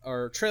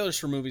 or trailers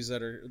for movies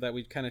that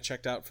we kind of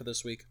checked out for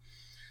this week.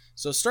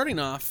 So, starting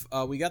off,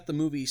 we got the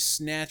movie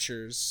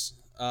Snatchers,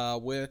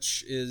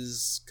 which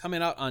is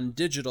coming out on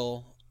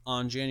digital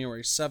on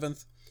January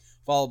 7th,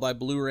 followed by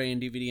Blu-ray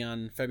and DVD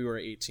on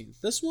February 18th.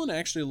 This one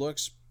actually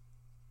looks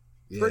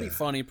pretty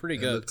funny, pretty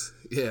good.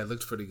 It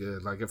looked pretty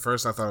good. Like, at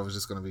first I thought it was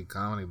just going to be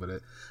comedy, but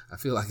I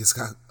feel like it's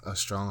got a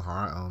strong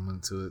horror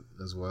element to it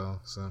as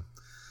well. So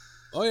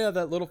Oh yeah,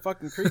 that little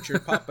fucking creature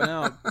popping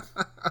out.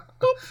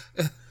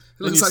 it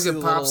looks you like see it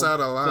the pops little out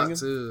a lot thing?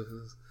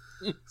 too.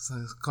 It's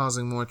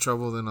causing more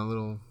trouble than a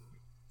little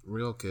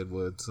real kid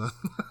would. So.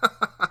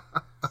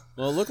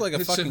 Well, it looked like a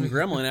It should fucking be-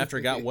 gremlin after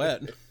it got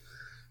wet.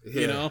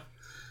 You know?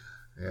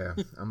 Yeah,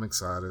 I'm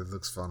excited. It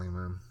looks funny,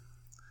 man.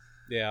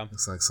 Yeah,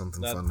 Looks like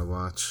something That- fun to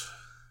watch.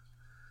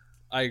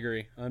 I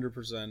agree,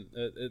 100%.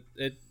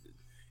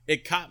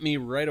 It caught me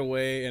right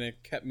away, and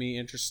it kept me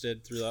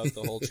interested throughout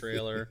the whole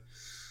trailer.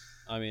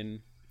 I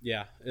mean,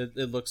 yeah,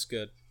 it looks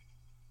good.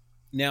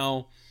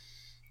 Now,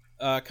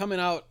 coming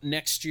out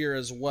next year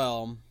as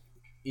well,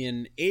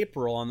 in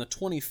April on the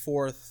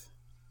 24th,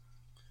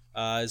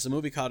 is a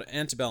movie called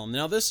Antebellum.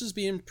 Now, this is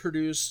being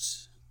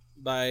produced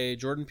by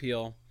Jordan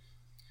Peele,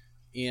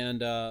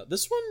 and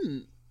this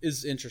one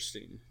is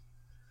interesting.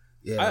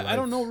 Yeah, I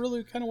don't know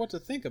really kind of what to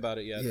think about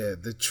it yet. Yeah,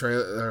 the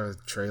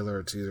trailer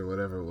or teaser,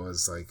 whatever it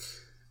was, like,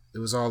 it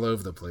was all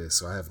over the place,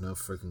 so I have no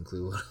freaking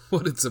clue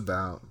what it's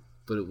about.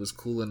 But it was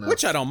cool enough.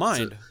 Which I don't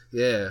mind.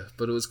 Yeah,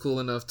 but it was cool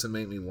enough to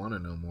make me want to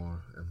know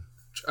more. And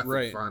try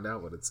to find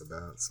out what it's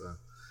about. So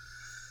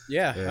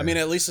yeah, I mean,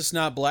 at least it's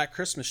not Black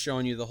Christmas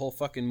showing you the whole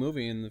fucking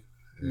movie in the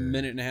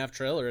minute and a half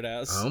trailer it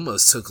has. I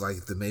almost took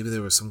maybe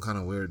there was some kind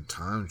of weird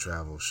time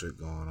travel shit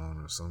going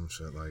on or some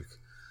shit. Like,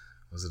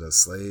 was it a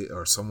slave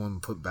or someone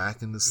put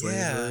back into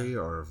slavery,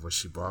 or was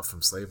she brought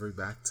from slavery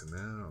back to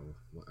now?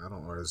 I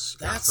don't, or has she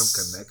got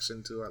some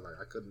connection to it? Like,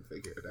 I couldn't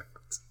figure it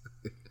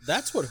out.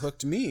 That's what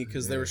hooked me,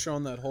 because they were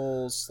showing that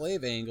whole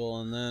slave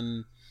angle, and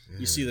then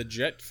you see the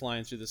jet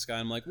flying through the sky.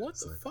 I'm like, what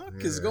the fuck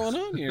is going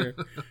on here?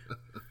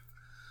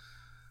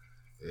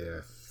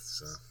 Yeah,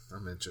 so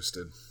I'm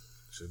interested.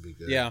 Should be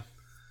good. Yeah.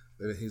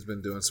 He's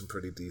been doing some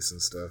pretty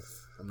decent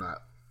stuff.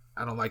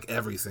 I don't like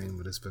everything,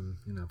 but it's been,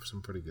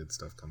 some pretty good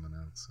stuff coming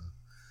out. So.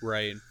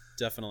 Right,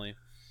 definitely.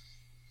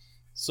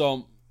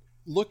 So,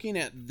 looking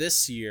at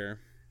this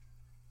year,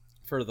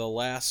 for the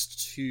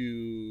last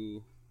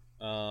two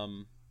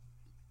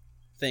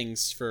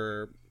things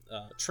for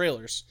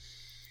trailers.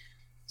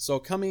 So,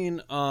 coming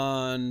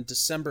on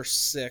December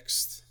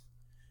 6th,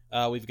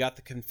 we've got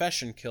The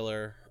Confession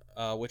Killer,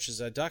 which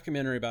is a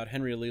documentary about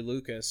Henry Lee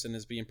Lucas and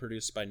is being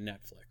produced by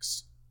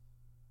Netflix.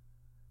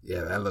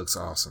 Yeah, that looks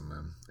awesome,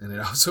 man. And it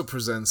also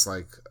presents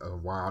a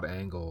wild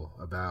angle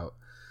about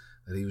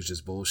that he was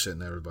just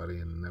bullshitting everybody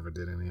and never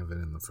did any of it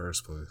in the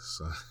first place.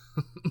 So.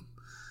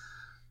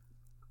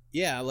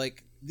 Yeah,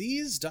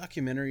 these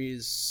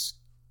documentaries,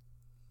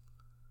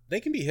 they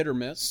can be hit or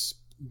miss,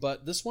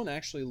 but this one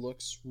actually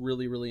looks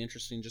really, really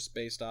interesting just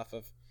based off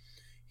of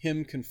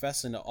him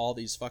confessing to all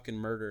these fucking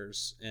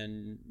murders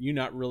and you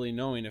not really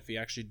knowing if he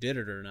actually did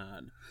it or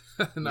not.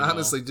 And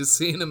honestly, just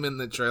seeing him in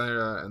the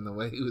trailer and the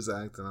way he was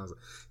acting, I was like,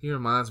 he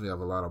reminds me of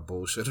a lot of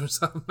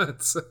bullshitters I've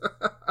met. So.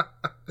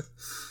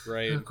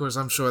 Right. And of course,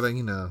 I'm sure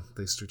that,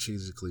 they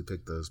strategically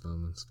picked those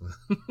moments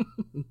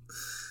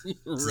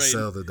to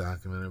sell the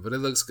documentary. But it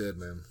looks good,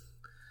 man.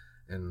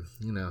 And,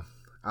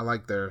 I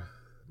like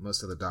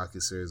most of the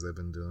docuseries they've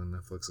been doing.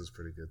 Netflix is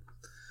pretty good.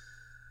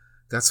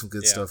 Got some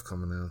good stuff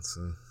coming out,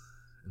 so.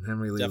 And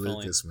Henry Lee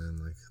Lucas,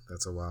 man,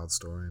 that's a wild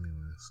story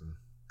anyway. So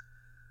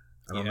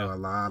I don't know a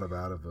lot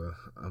about it, but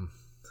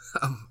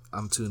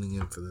I'm tuning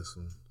in for this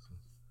one.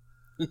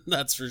 So.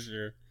 That's for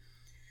sure.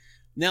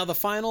 Now, the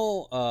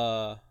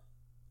final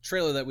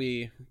trailer that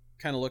we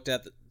kind of looked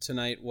at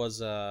tonight was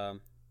for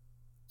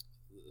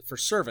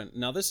Servant.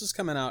 Now, this is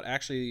coming out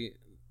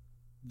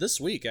this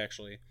week,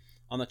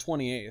 on the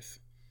 28th.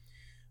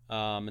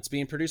 It's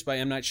being produced by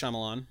M. Night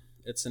Shyamalan.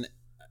 It's an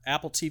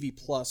Apple TV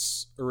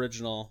Plus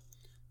original.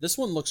 This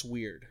one looks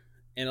weird,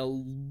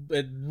 and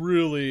it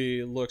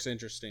really looks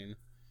interesting.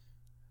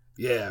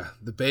 Yeah,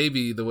 the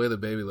way the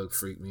baby looked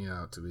freaked me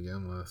out to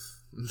begin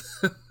with.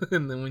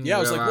 And then when I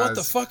was like, what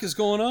the fuck is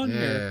going on here?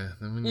 Yeah,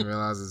 then when you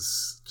realize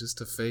it's just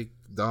a fake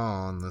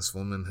doll, and this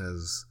woman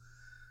has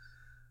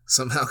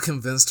somehow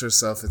convinced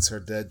herself it's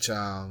her dead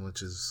child,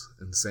 which is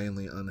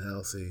insanely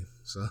unhealthy.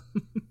 So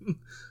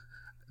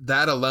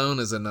that alone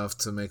is enough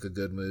to make a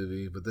good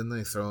movie, but then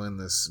they throw in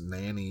this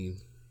nanny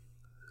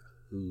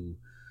who...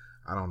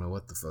 I don't know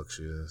what the fuck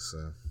she is,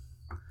 so.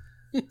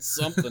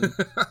 Something.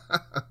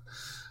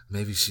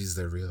 Maybe she's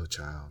their real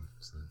child.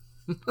 So.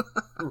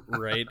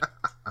 Right.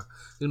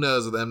 Who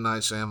knows with M.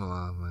 Night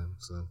Shyamalan, man.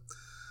 So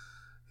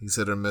he's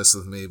hit or miss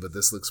with me, but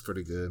this looks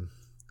pretty good.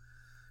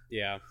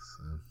 Yeah,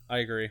 so. I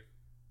agree.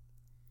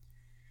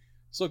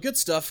 So good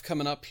stuff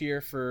coming up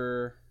here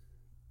for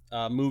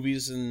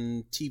movies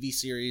and TV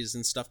series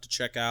and stuff to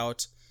check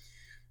out.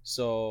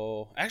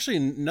 So, actually,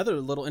 another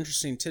little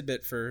interesting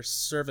tidbit for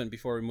Servant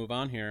before we move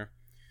on here.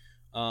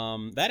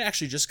 That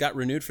actually just got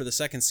renewed for the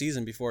second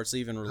season before it's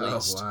even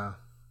released. Oh, wow.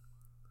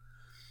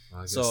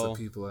 Well, I guess the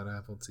people at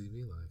Apple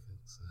TV like it.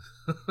 So.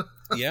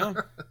 Yeah,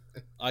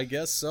 I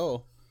guess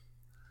so.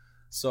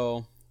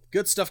 So,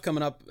 good stuff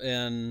coming up,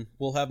 and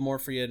we'll have more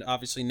for you,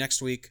 obviously,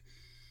 next week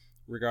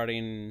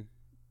regarding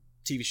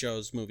TV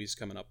shows, movies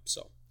coming up.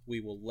 So, we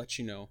will let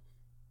you know.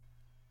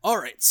 All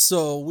right,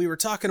 so we were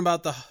talking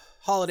about the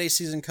holiday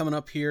season coming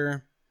up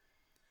here.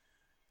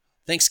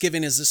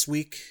 Thanksgiving is this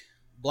week.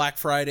 Black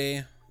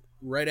Friday,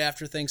 right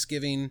after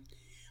Thanksgiving.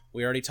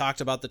 We already talked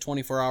about the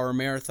 24-hour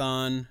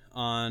marathon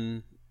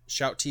on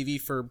Shout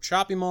TV for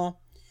Shopping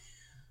Mall.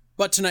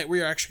 But tonight we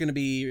are actually going to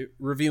be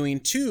reviewing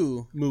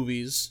two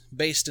movies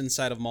based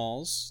inside of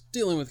malls,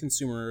 dealing with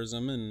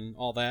consumerism and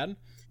all that.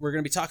 We're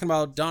going to be talking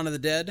about Dawn of the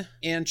Dead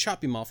and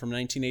Shopping Mall from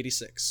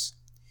 1986.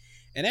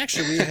 And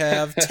actually we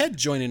have Ted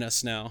joining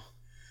us now.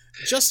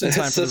 Just in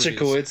time That's for such a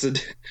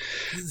coincidence.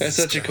 That's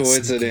such a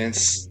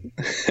coincidence.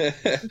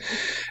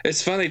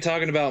 It's funny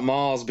talking about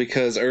malls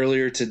because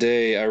earlier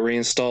today I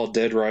reinstalled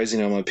Dead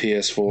Rising on my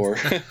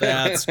PS4.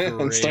 That's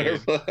great.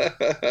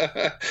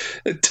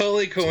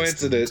 Totally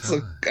coincidence.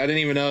 I didn't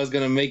even know I was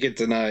going to make it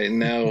tonight, and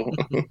now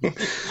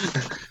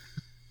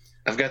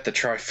I've got the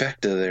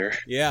trifecta there.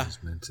 Yeah.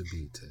 It's meant to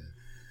be, Ted.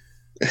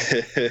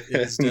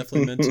 It's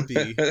definitely meant to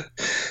be.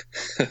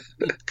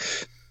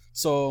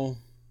 So...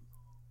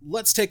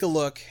 let's take a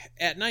look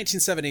at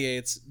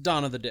 1978's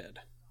Dawn of the Dead.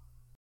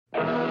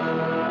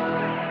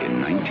 In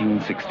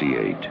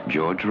 1968,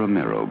 George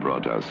Romero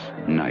brought us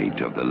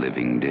Night of the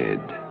Living Dead.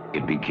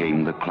 It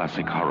became the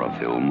classic horror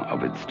film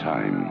of its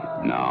time.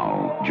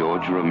 Now,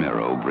 George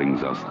Romero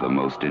brings us the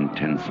most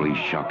intensely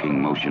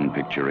shocking motion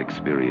picture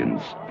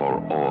experience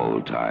for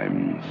all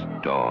times.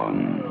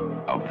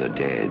 Dawn of the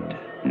Dead.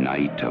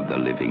 Night of the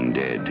Living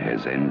Dead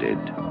has ended.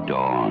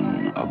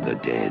 Dawn of the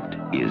Dead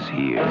is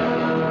here.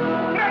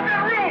 Get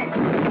that room!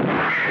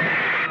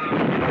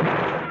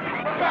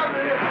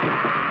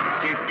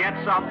 It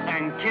gets up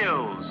and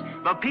kills.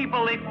 The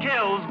people it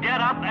kills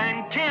get up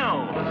and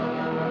kill.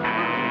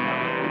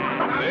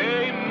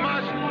 They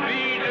must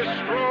be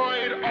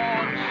destroyed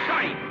on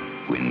sight.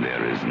 When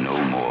there is no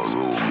more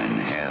room in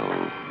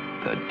hell,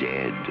 the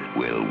dead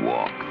will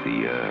walk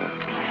the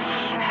earth.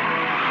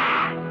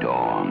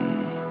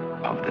 Dawn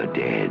of the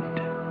Dead.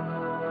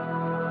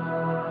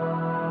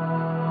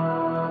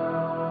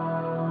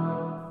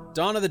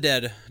 Dawn of the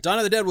Dead. Dawn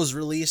of the Dead was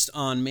released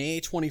on May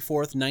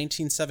 24th,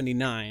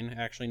 1979.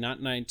 Actually,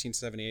 not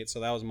 1978, so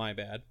that was my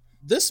bad.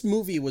 This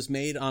movie was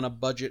made on a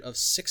budget of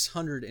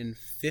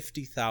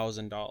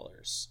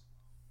 $650,000.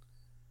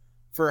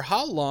 For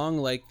how long,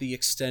 like, the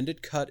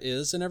extended cut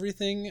is and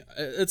everything,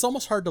 it's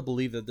almost hard to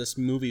believe that this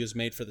movie was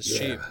made for this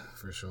shape. Yeah,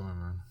 for sure,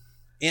 man.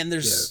 And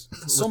there's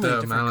so with many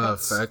the different amount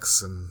cuts. of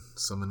effects and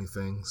so many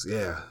things.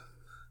 Yeah,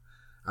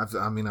 I've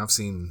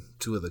seen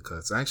 2 of the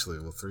cuts. Actually,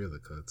 well, 3 of the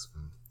cuts.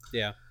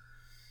 Yeah,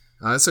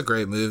 it's a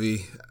great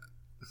movie.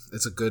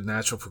 It's a good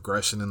natural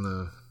progression in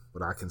the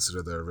what I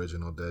consider the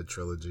original Dead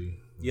trilogy.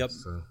 Yep.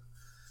 So,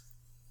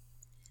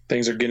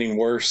 Things are getting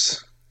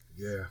worse.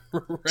 yeah.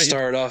 right.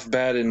 Started off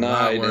bad in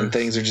Night, worse. and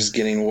things are just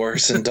getting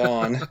worse in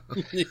Dawn.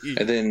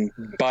 And then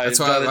by That's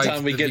why I the like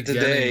time we the get to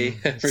Day,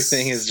 beginning.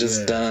 everything is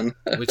just Yeah. done.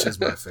 Which is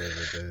my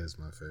favorite. Day is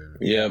my favorite.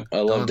 Yep, I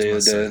love Dawn's Day my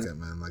of the Dead. second,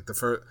 man. Like the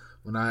first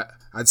when I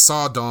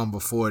saw Dawn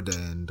before Day,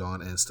 and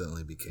Dawn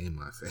instantly became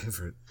my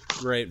favorite.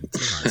 Right.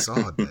 I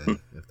saw Day,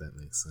 if that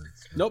makes sense.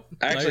 Nope.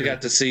 I actually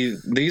got to see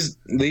these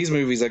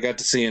movies. I got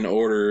to see in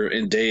order,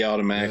 and Day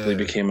automatically Yeah.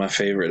 became my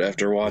favorite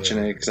after watching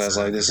it because I was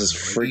like, "This is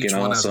exactly. freaking Each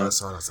one awesome." I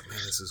saw it, I was like, "Man,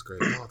 this is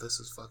great! Oh, this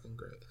is fucking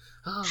great!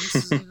 Oh, this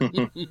is like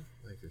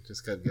it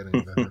just kept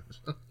getting better."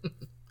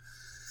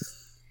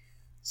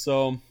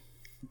 So,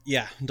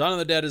 yeah, Dawn of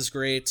the Dead is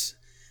great.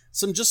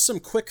 Some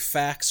quick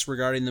facts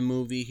regarding the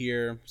movie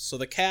here. So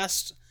the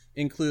cast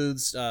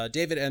includes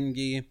David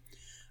Emge,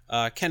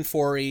 Ken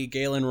Foree,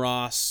 Galen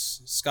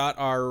Ross, Scott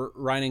R.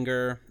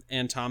 Reininger,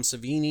 and Tom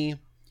Savini.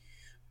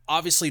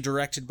 Obviously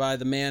directed by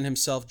the man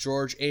himself,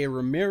 George A.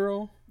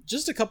 Romero.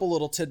 Just a couple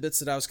little tidbits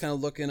that I was kind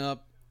of looking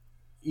up,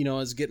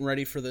 as getting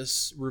ready for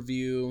this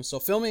review. So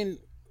filming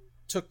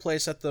took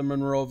place at the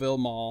Monroeville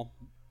Mall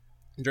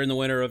during the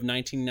winter of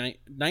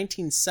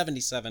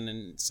 1977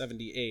 and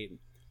 78.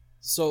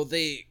 So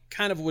they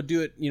kind of would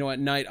do it, at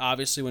night,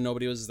 obviously, when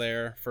nobody was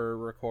there for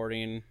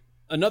recording.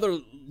 Another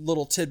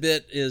little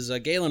tidbit is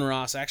Galen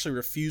Ross actually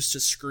refused to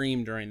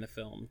scream during the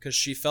film because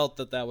she felt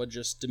that would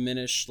just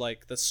diminish,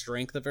 like, the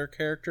strength of her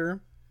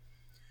character.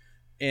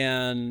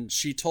 And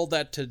she told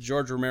that to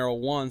George Romero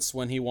once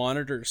when he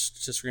wanted her to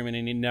scream,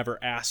 and he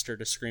never asked her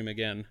to scream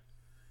again.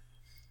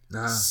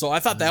 So I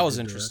thought that was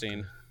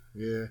interesting.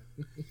 Yeah.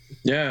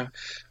 Yeah.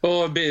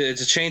 Well,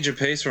 it's a change of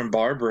pace from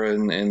Barbara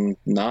and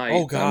Night.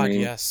 Oh God,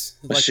 yes.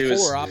 Like she polar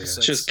was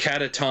opposites. just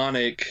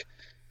catatonic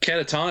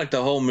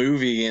the whole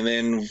movie, and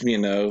then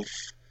Yeah.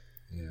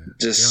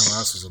 just Galen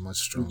Ross was a much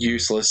stronger.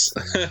 useless.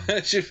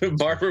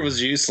 Barbara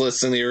was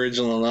useless in the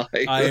original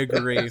Night. I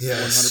agree. Yeah,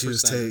 100%. she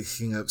was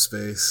taking up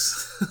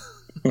space.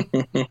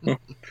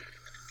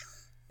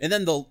 And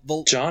then the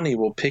Johnny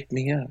will pick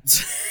me up.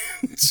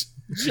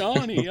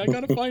 Johnny, I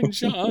gotta find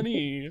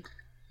Johnny.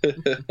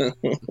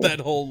 That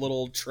whole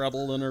little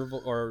tremble in her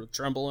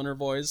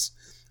voice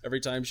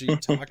every time she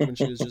talked when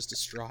she was just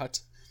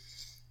distraught.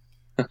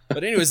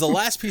 But anyways, the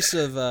last piece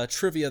of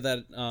trivia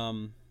that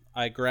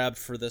I grabbed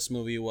for this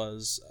movie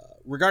was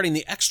regarding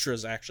the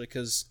extras, actually,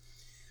 because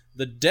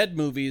the Dead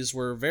movies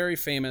were very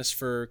famous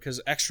because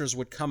extras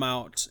would come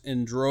out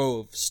in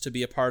droves to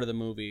be a part of the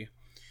movie.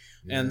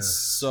 And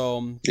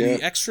so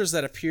the extras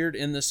that appeared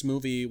in this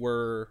movie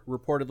were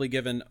reportedly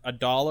given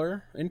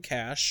 $1 in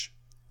cash,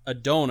 a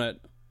donut,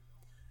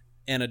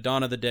 and a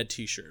Dawn of the Dead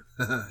t-shirt.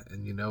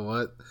 And you know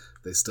what?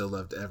 They still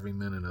loved every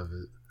minute of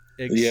it.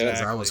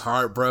 Exactly. I was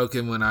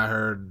heartbroken when I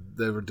heard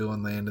they were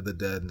doing Land of the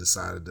Dead and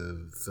decided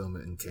to film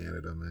it in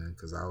Canada, man,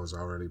 because I was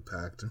already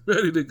packed and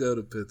ready to go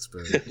to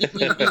Pittsburgh.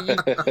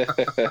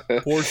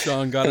 Poor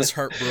Sean got his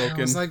heart I broken.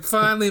 was like,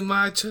 finally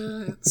my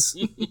chance.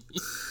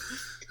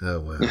 Oh,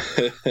 well.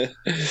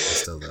 I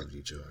still love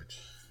you, George.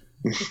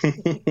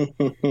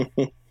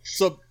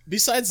 So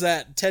besides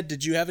that, Ted,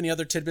 did you have any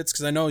other tidbits?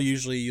 Because I know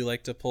usually you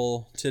like to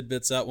pull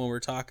tidbits out when we're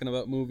talking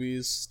about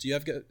movies. Do you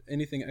have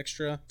anything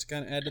extra to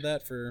kind of add to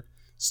that for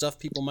stuff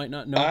people might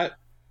not know?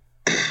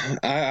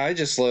 I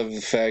just love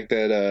the fact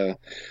that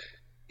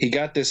he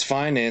got this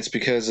finance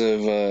because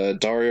of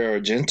Dario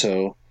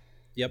Argento.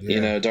 Yep.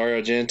 You know,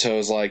 Dario Argento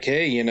is like,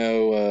 hey,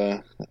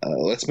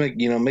 let's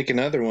make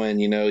another one.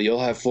 You know, you'll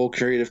have full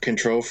creative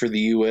control for the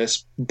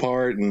U.S.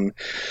 part, and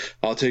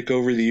I'll take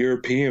over the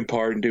European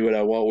part and do what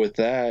I want with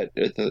that.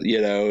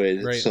 You know,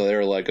 and Right. so they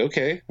were like,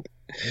 okay.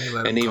 He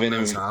let him come to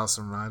his house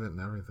and ride it and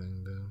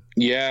everything, dude.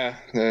 Yeah,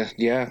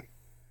 yeah.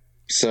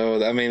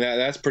 So I mean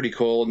that's pretty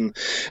cool, and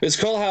it's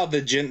cool how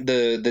the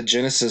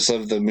genesis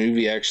of the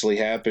movie actually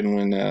happened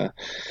when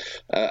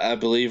I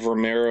believe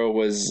Romero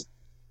was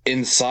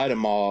inside a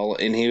mall,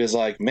 and he was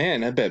like,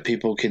 "Man, I bet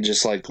people could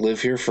just like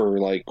live here for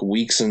like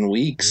weeks and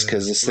weeks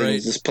because this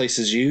place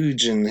is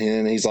huge."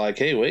 And he's like,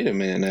 "Hey, wait a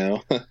minute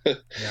now." Yeah,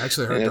 I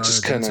actually heard Dario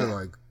Argento kinda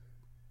like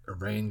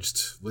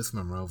arranged with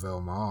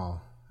Monroeville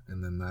Mall,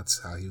 and then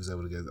that's how he was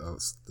able to get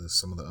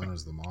some of the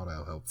owners of the mall to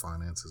help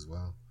finance as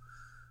well.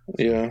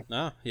 Yeah.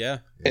 Oh, yeah.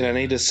 And I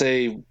need to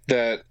say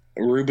that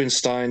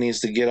Rubenstein needs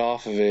to get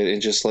off of it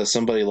and just let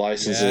somebody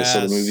license it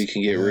so the movie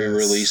can get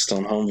re-released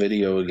on home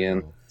video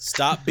again.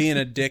 Stop being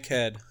a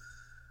dickhead.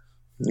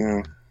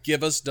 Yeah.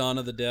 Give us Dawn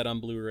of the Dead on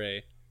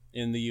Blu-ray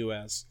in the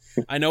U.S.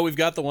 I know we've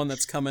got the one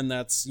that's coming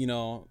that's,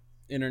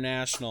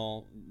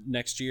 international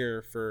next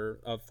year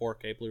for a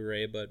 4K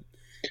Blu-ray, but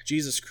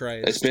Jesus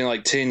Christ. It's been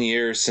like 10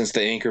 years since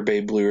the Anchor Bay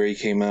Blu-ray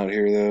came out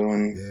here, though.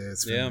 And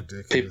it's been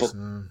ridiculous.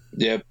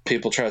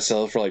 People try to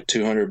sell it for like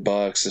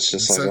 $200. It's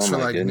just like, oh for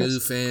my like goodness. new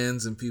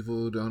fans and people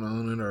who don't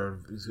own it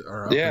or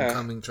are up and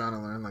coming trying to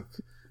learn. Like,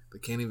 they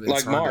can't even,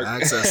 it's hard Mark. to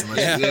access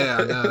unless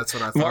I know, that's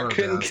what I thought Mark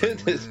about.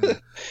 couldn't get it. You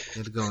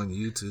had to go on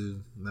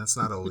YouTube, and that's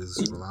not always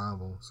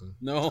reliable. So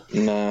No.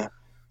 Nah.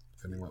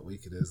 Depending what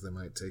week it is, they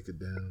might take it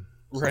down.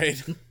 Right.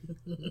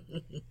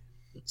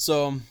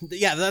 So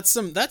yeah, that's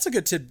a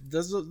good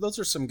those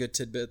are some good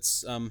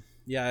tidbits. I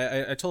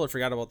totally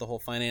forgot about the whole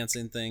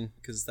financing thing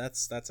because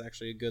that's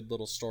actually a good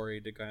little story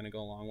to kind of go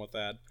along with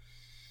that.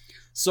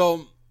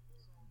 So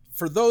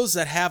for those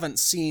that haven't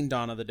seen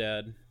Dawn of the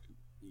Dead,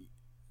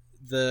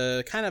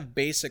 the kind of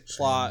basic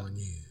plot,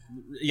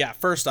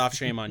 first off,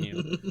 shame on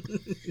you.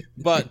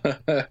 But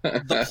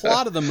the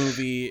plot of the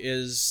movie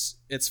is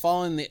it's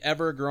following the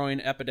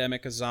ever-growing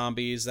epidemic of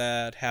zombies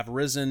that have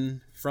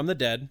risen from the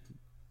dead.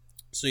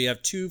 So you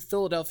have 2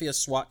 Philadelphia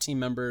SWAT team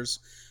members,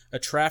 a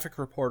traffic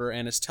reporter,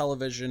 and his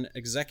television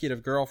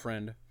executive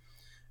girlfriend,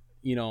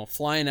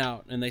 flying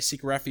out, and they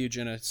seek refuge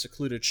in a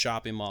secluded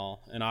shopping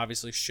mall. And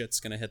obviously shit's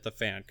going to hit the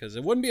fan, because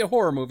it wouldn't be a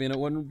horror movie, and it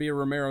wouldn't be a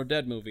Romero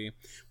Dead movie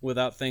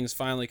without things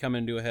finally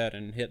coming to a head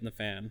and hitting the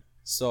fan.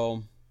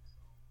 So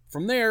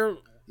from there,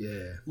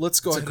 let's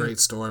go ahead. It's a great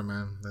story,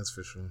 man. That's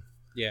for sure.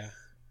 Yeah,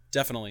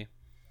 definitely.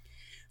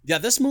 Yeah,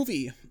 this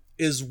movie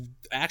is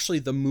actually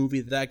the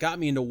movie that got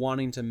me into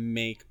wanting to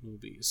make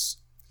movies.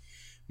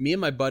 Me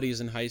and my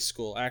buddies in high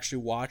school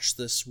actually watched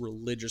this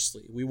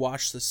religiously. We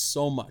watched this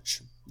so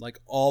much, like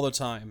all the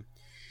time.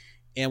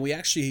 And we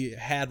actually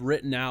had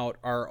written out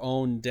our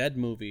own Dead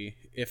movie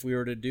if we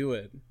were to do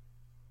it.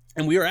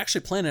 And we were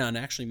actually planning on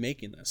actually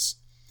making this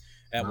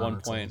at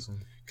one point.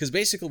 Because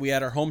basically we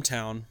had our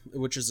hometown,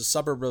 which is a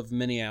suburb of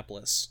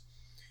Minneapolis.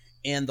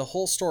 And the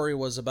whole story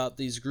was about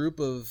these group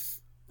of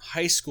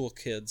high school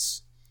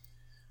kids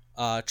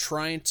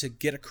trying to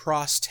get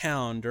across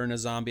town during a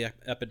zombie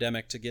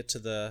epidemic to get to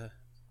the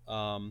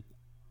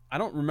I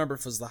don't remember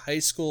if it was the high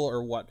school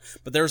or what,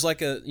 but there's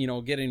like a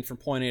getting from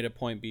point A to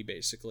point B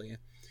basically,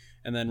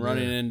 and then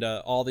running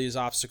into all these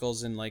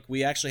obstacles. And like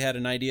we actually had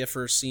an idea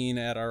for a scene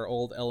at our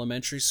old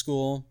elementary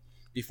school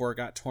before it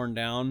got torn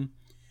down,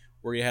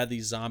 where you had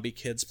these zombie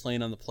kids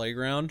playing on the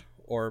playground,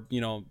 or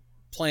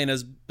playing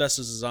as best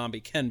as a zombie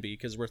can be,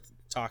 because we're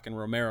talking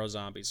Romero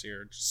zombies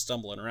here, just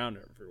stumbling around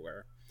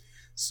everywhere.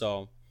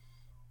 So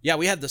yeah,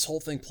 we had this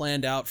whole thing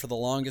planned out for the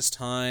longest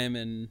time,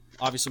 and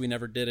obviously we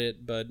never did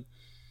it, but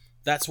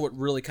that's what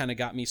really kind of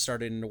got me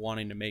started into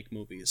wanting to make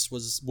movies,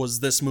 was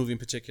this movie in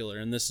particular.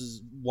 And this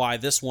is why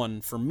this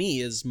one, for me,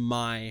 is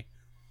my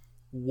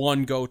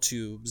one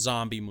go-to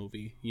zombie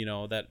movie,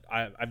 that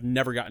I've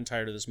never gotten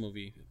tired of this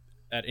movie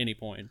at any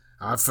point.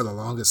 I, for the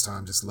longest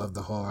time, just loved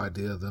the whole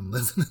idea of them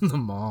living in the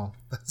mall.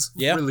 That's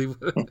really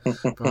what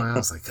I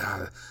was like,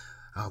 God,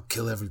 I'll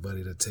kill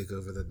everybody to take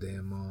over the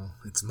damn mall.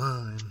 It's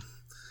mine.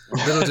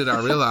 Little did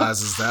I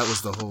realize is that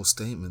was the whole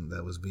statement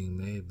that was being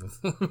made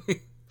before me.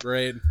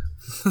 Right.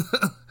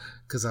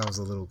 Because I was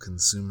a little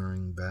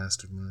consumering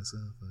bastard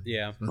myself.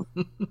 Yeah.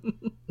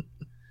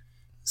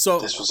 So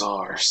this was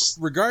ours.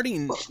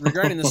 Regarding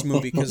this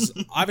movie, because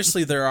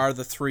obviously there are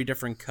the 3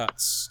 different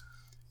cuts.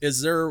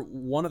 Is there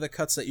one of the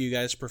cuts that you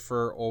guys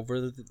prefer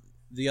over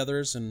the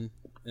others, and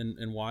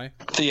why?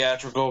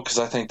 Theatrical, because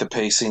I think the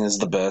pacing is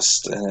the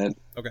best in it.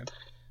 Okay.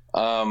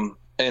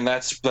 And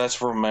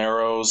that's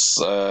Romero's.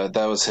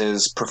 That was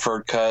his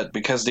preferred cut,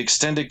 because the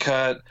extended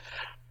cut,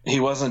 he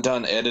wasn't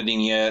done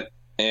editing yet,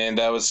 and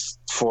that was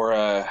for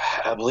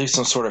I believe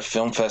some sort of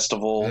film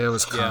festival. Yeah, it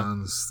was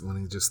Cannes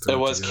when he just threw it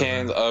was together.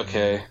 Cannes.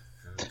 Okay.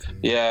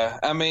 Yeah,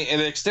 I mean, and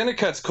the extended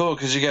cut's cool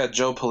because you got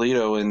Joe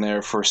Polito in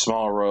there for a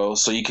small role,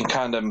 so you can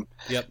kind of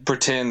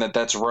pretend that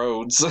that's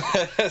Rhodes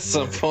at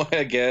some point,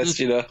 I guess,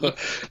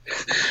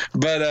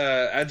 But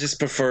I just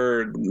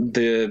prefer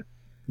the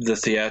the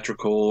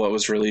theatrical, what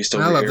was released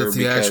over I love here, the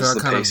theatrical. because I the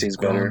kind pacing's of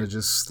grown better. to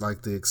just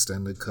like the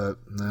extended cut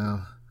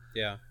now.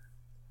 Yeah.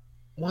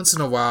 Once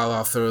in a while,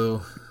 I'll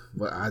throw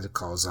what I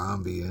call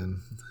zombie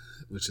in,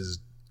 which is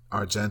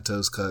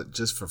Argento's cut,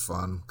 just for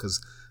fun, because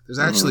there's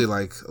actually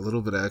like a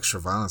little bit of extra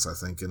violence, I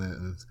think, in it.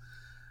 And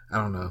I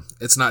don't know.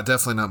 It's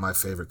definitely not my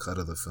favorite cut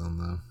of the film,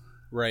 though.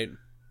 Right.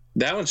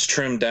 That one's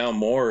trimmed down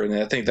more, and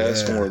I think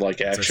that's more like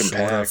it's a action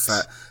shorter,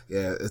 packed.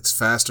 it's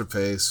faster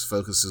paced,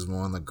 focuses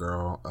more on the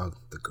gore,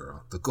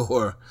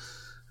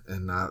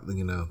 and not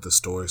the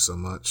story so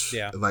much.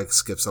 Yeah. It like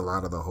skips a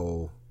lot of the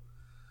whole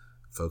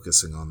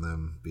focusing on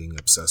them being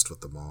obsessed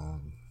with the mall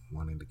and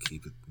wanting to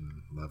keep it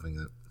and loving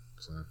it.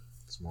 So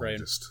it's more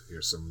just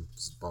here's some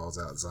balls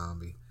out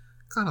zombie,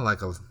 kind of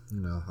like a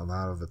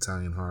lot of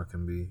Italian horror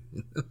can be.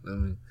 I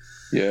mean,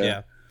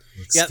 Yeah.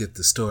 Let's skip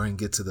the story and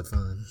get to the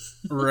fun.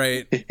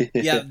 Right.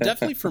 Yeah,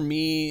 definitely for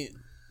me,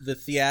 the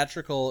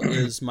theatrical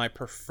is my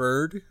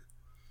preferred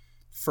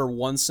for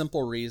one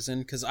simple reason,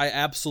 because I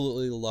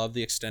absolutely love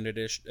the extended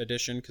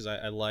edition, because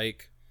I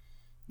like,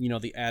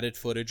 the added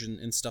footage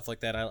and stuff like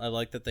that. I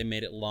like that they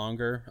made it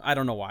longer. I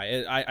don't know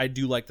why. I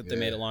do like that they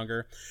made it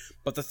longer.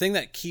 But the thing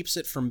that keeps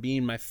it from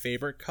being my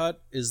favorite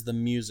cut is the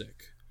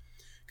music,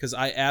 because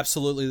I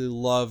absolutely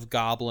love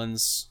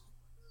Goblin's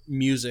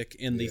music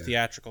in the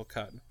theatrical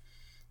cut.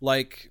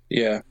 Like,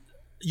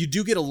 you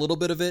do get a little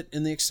bit of it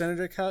in the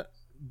extended cut,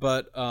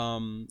 but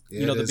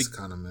it's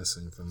kind of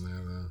missing from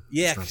there though.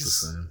 Yeah,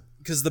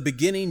 because the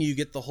beginning you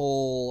get the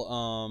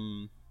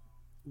whole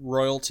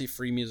royalty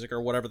free music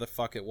or whatever the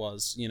fuck it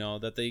was,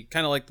 that they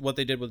kind of like what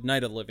they did with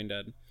Night of the Living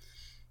Dead.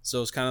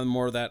 So it's kind of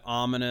more that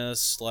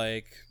ominous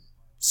like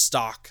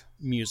stock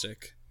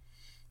music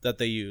that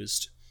they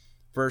used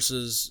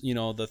versus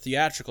the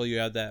theatrical. You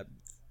had that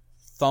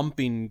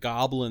thumping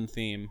goblin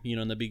theme,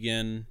 in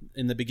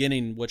the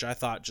beginning, which I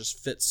thought just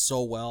fits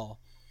so well.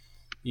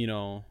 It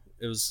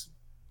was,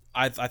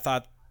 I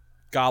thought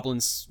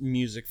Goblin's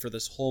music for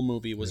this whole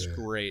movie was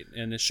great,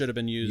 and it should have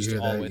been used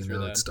all the way through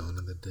that. It's Dawn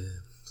of the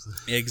Dead.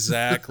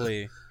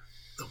 Exactly.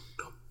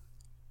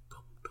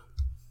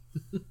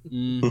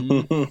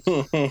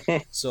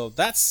 So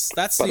that's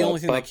the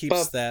only thing that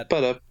keeps that.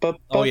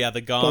 Oh yeah,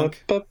 the gong.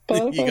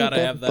 You gotta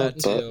have that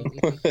too.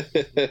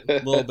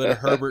 A little bit of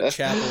Herbert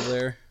Chapel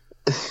there.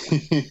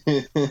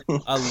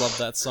 I love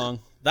that song.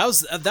 That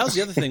was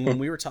the other thing when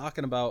we were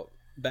talking about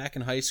back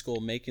in high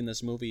school making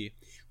this movie.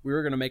 We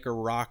were gonna make a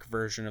rock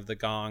version of the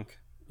gong,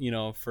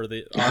 for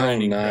the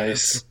ending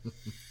credits.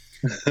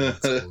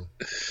 Cool.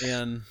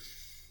 And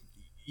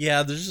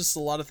yeah, there's just a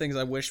lot of things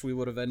I wish we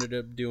would have ended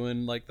up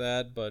doing like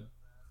that, but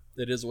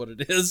it is what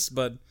it is.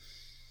 But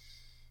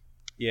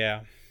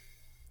yeah,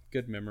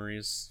 good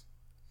memories.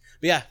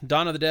 But yeah,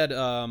 Dawn of the Dead.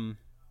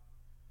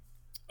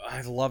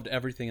 I loved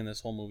everything in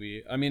this whole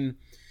movie. I mean,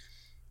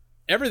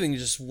 everything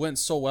just went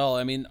so well.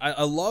 I mean,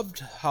 I loved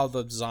how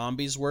the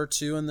zombies were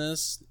too in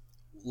this,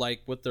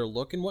 like with their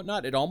look and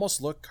whatnot. It almost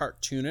looked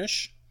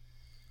cartoonish,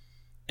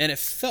 and it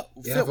fit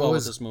well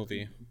with this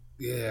movie.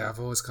 Yeah, I've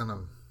always kind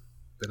of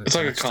been. It's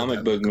like a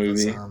comic book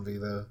movie. Zombie,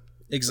 though.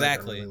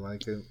 Exactly. I really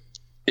like it.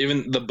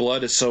 Even the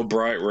blood is so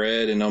bright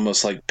red and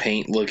almost like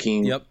paint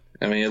looking. Yep.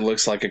 I mean, it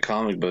looks like a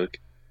comic book.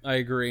 I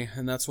agree,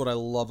 and that's what I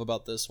love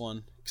about this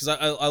one. Because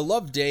I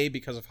love Day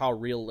because of how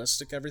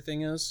realistic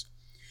everything is,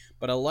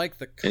 but I like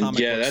the comic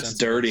book that's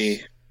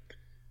dirty.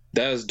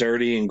 That was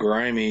dirty and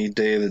grimy,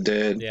 Day of the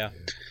Dead. Yeah.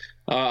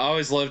 I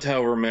always loved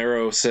how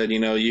Romero said,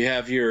 you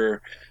have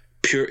your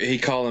he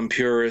called them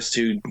purists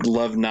who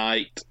love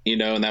night,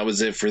 and that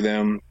was it for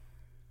them.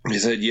 He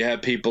said you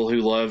have people who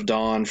love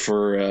Dawn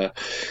for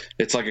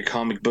it's like a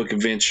comic book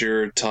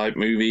adventure type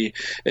movie,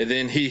 and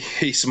then he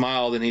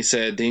smiled and he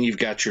said, then you've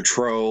got your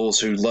trolls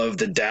who love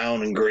the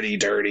down and gritty,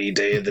 dirty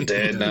Day of the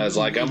Dead. And I was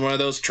like, I'm one of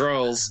those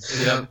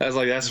trolls. Yeah. I was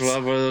like,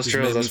 I'm one of those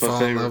trolls. That's my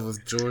favorite. In love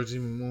with George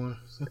even more.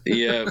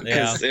 Yeah,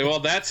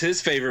 well, that's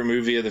his favorite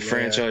movie of the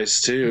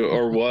franchise too,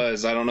 or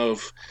was. I don't know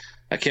if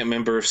I can't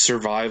remember if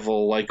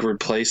Survival like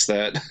replaced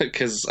that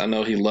because I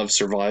know he loved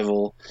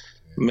Survival.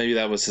 Maybe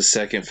that was his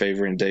second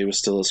favorite and Day was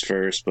still his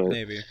first, but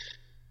maybe.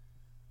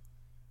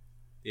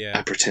 Yeah.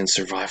 I pretend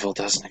Survival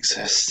doesn't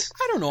exist.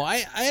 I don't know.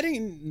 I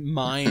didn't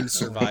mind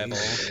Survival.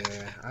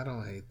 Yeah, I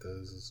don't hate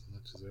those as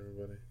much as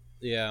everybody.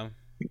 Yeah.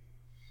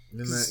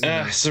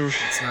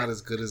 It's not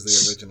as good as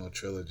the original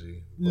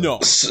trilogy.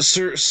 No.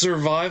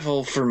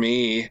 Survival for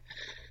me,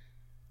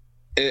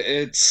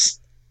 it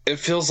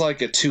feels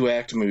like a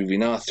 2-act movie,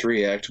 not a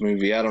 3-act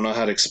movie. I don't know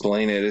how to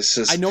explain it. It's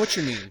just I know what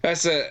you mean.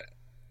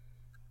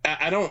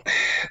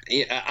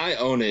 I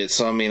own it,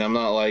 so I mean, I'm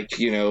not like,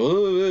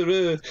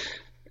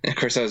 of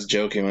course I was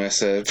joking when I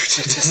said it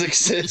doesn't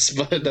exist,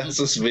 but that's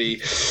just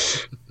me.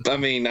 I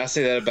mean, I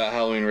say that about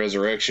Halloween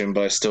Resurrection,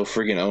 but I still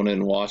freaking own it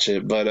and watch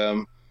it. But,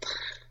 the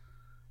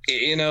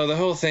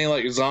whole thing,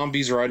 like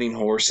zombies riding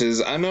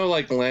horses, I know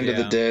like Land of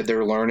the Dead,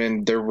 they're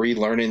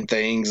relearning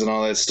things and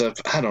all that stuff.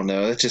 I don't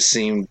know. That just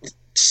seemed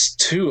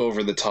too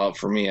over the top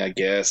for me, I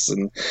guess.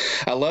 And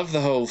I love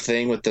the whole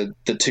thing with the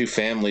two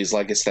families,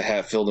 like it's the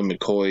Hatfield and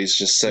McCoys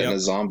just setting a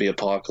zombie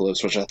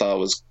apocalypse, which I thought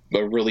was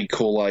a really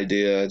cool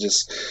idea. I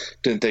just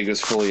didn't think it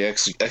was fully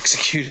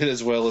executed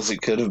as well as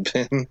it could have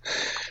been.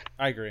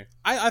 I agree.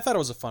 I thought it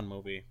was a fun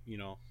movie,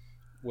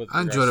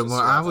 I enjoyed it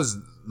more. I was,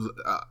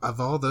 of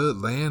all the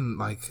land,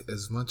 like,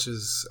 as much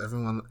as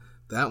everyone,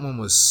 that one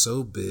was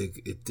so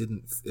big,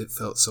 it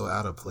felt so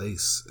out of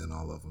place in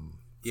all of them.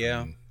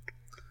 Yeah.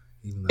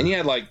 And you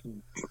had like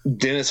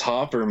Dennis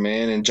Hopper,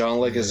 man, and John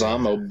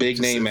Leguizamo,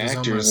 big name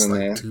actors in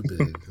there. Too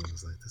big. I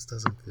was like, this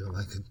doesn't feel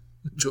like a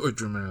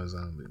George Romero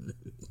zombie.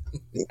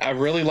 I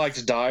really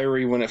liked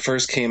Diary when it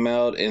first came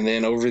out, and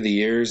then over the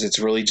years, it's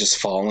really just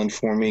fallen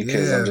for me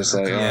because I'm just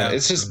like,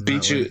 it's just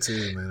beat you.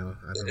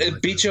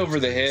 It beat you over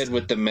the head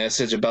with the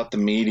message about the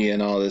media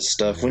and all this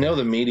stuff. Yeah. We know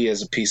the media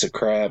is a piece of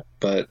crap,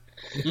 but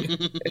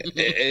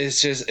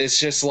it's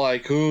just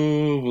like,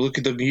 oh, look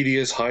at the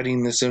media's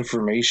hiding this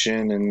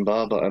information and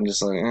blah blah. I'm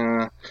just like,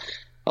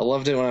 I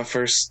loved it when I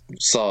first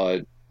saw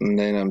it, and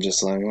then I'm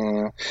just like,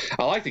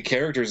 I like the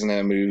characters in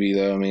that movie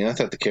though. I mean, I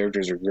thought the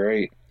characters were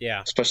great.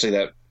 Yeah, especially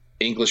that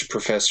English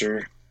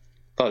professor.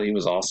 Thought he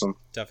was awesome.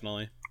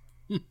 Definitely.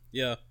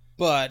 Yeah,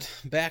 but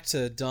back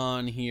to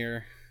Dawn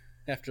here.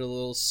 After a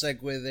little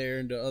segue there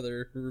into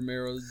other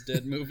Romero's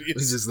dead movies. We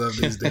just love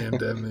these damn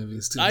dead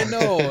movies too. I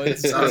know.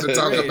 It's hard to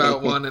talk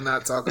about one and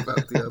not talk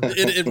about the other.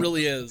 It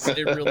really is.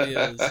 It really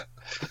is.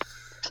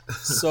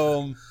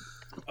 So,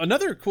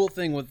 another cool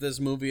thing with this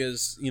movie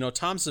is,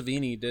 Tom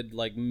Savini did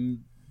like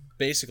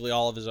basically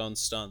all of his own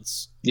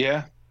stunts.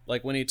 Yeah.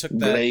 Like when he took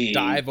that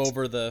dive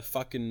over the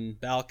fucking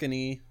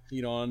balcony,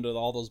 under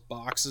all those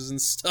boxes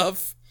and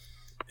stuff.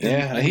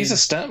 Yeah, he's a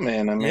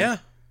stuntman. I mean, yeah.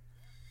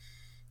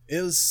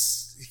 It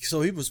was.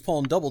 So he was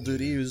pulling double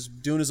duty. He was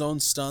doing his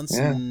own stunts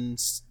and,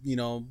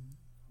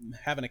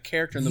 having a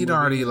character in the movie.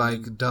 He'd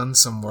already, done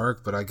some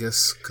work, but I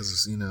guess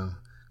because,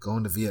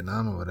 going to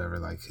Vietnam or whatever,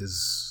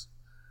 his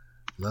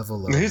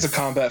level of... He's a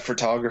combat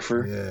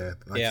photographer.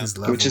 Yeah. His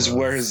level which is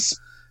where his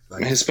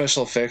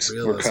special effects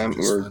were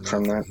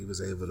from that. He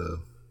was able to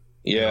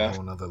a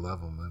whole another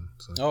level, man.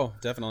 So. Oh,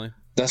 definitely.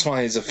 That's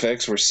why his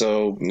effects were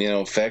so,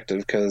 effective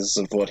because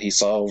of what he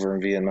saw over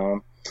in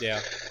Vietnam. Yeah.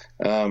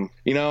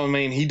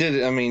 He did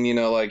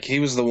it. He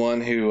was the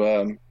one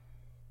who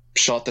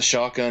shot the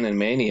shotgun in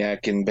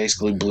Maniac and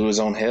basically blew his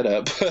own head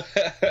up.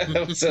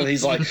 So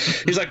he's like,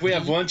 we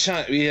have one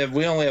chance.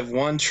 We only have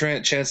one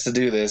chance to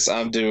do this.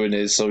 I'm doing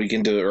it so we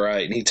can do it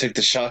right. And he took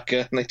the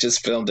shotgun and they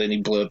just filmed it and he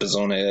blew up his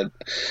own head.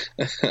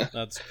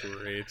 That's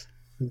great.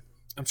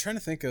 I'm trying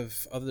to think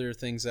of other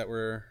things that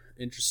were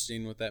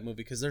interesting with that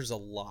movie because there's a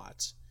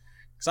lot.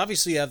 Because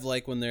obviously you have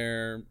when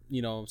they're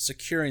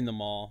securing the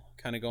mall,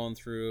 kind of going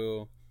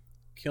through,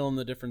 killing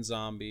the different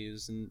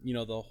zombies, and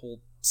the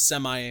whole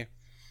semi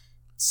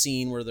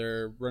scene where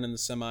they're running the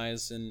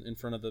semis in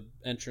front of the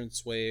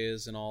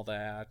entranceways and all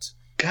that.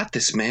 Got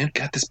this, man.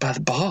 Got this by the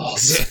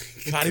balls.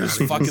 God, he was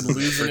fucking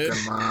losing it.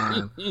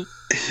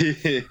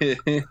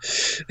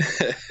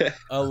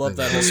 I love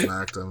that. He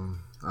smacked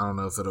him. I don't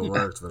know if it'll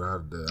work, but I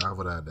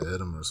would have had to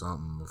hit him or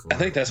something before. I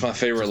think that's my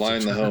favorite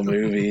line in the whole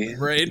movie.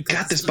 Right?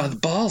 Got this by the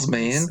balls,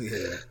 man.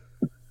 Yeah.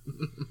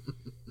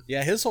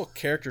 Yeah, his whole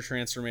character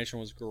transformation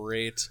was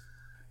great.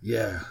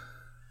 Yeah.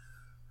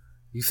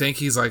 You think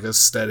he's like a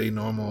steady,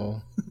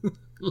 normal,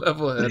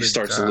 level-headed He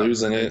starts guy,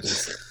 losing it.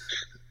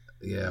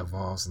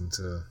 Evolves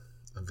into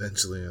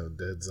eventually a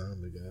dead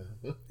zombie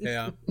guy.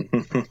 Yeah.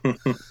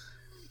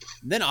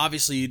 Then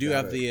obviously you do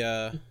have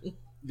the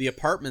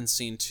apartment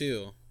scene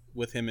too,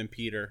 with him and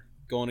Peter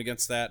going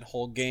against that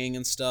whole gang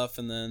and stuff,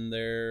 and then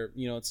they're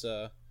it's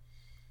a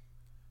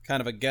kind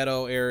of a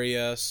ghetto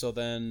area, so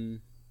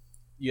then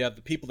you have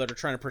the people that are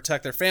trying to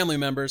protect their family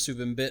members who've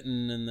been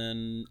bitten, and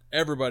then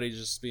everybody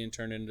just being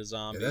turned into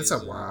zombies. Yeah, that's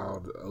a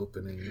wild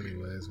opening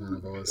anyways, man.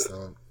 I've always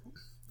thought.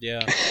 Yeah.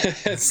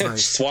 It's like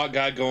SWAT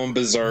guy going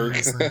berserk.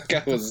 That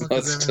guy was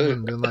nuts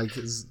too.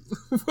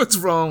 What's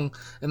wrong?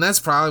 And that's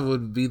probably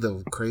would be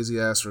the crazy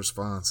ass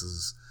response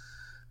is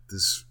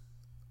this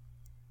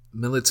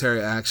military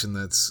action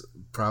that's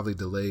probably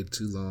delayed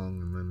too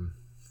long and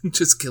then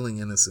just killing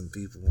innocent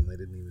people when they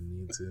didn't even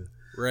need to.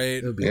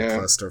 Right. It would be a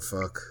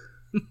clusterfuck.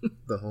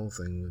 The whole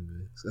thing would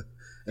be. So,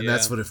 and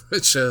that's what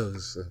it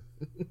shows. So.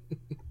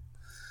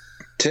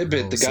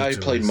 Tibbet, the guy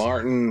who played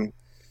Martin...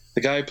 The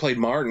guy who played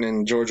Martin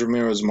in George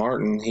Romero's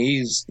Martin,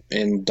 he's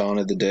in Dawn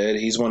of the Dead.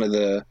 He's one of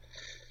the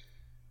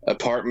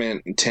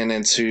apartment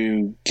tenants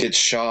who gets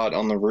shot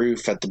on the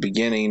roof at the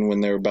beginning when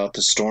they're about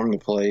to storm the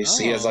place.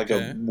 He has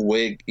a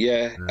wig.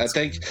 Yeah, that's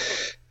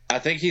I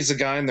think he's the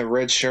guy in the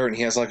red shirt, and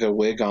he has like a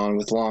wig on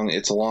with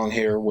it's a long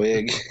hair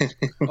wig.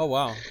 Oh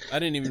wow, I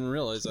didn't even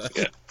realize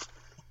that.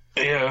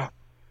 Yeah.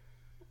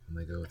 And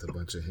they go with a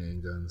bunch of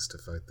handguns to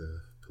fight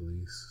the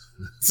police.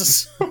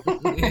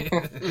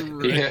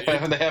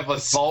 Yeah, they have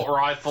assault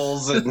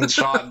rifles and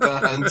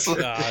shotguns.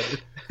 God.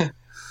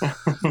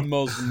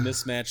 Most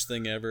mismatched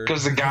thing ever.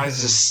 Because the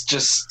guy's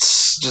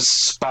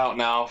just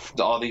spouting out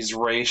all these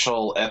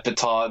racial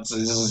epithets.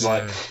 It's just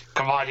like,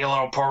 come on, you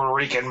little Puerto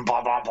Rican,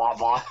 blah, blah, blah,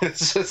 blah.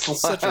 It's just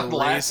Such a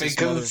laughing racist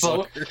because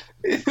motherfucker.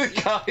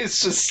 the guy's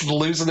just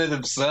losing it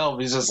himself.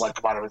 He's just like,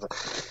 come on.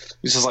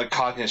 He's just like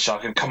cocking and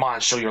shocking. Come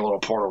on, show your little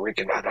Puerto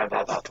Rican. Blah, blah,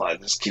 blah, blah, blah.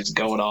 It just keeps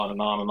going on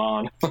and on and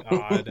on.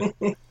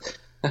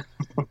 God.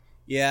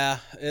 Yeah,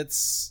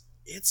 it's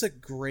a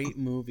great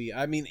movie.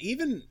 I mean,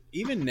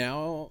 even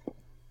now,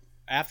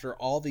 after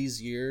all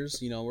these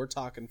years, we're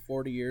talking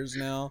 40 years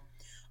now,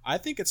 I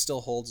think it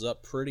still holds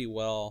up pretty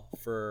well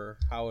for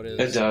how it is.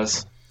 It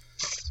does.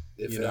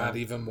 If not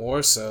even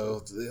more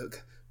so.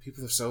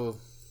 People are so,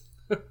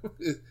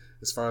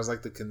 as far as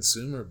like the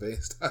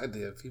consumer-based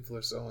idea, people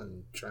are so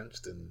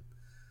entrenched in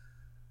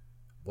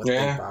what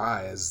they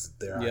buy as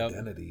their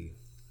identity.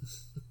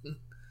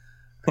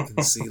 I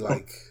can see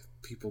like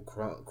people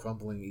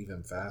crumbling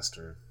even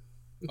faster.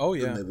 Oh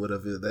yeah, than they would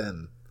have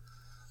then.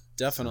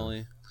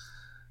 Definitely.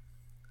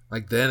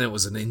 Like then it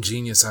was an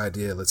ingenious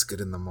idea. Let's get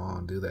in the mall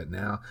and do that.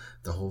 Now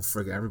the whole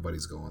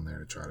everybody's going there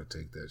to try to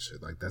take that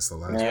shit. Like that's the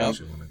last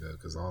place you want to go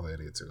because all the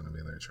idiots are going to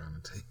be there trying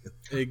to take it.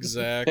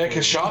 Exactly. Yeah,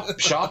 because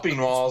shopping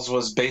malls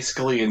was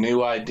basically a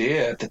new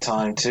idea at the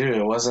time too.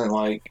 It wasn't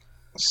like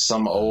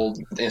some old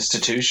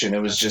institution.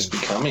 It was just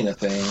becoming a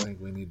thing. I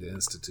think we need to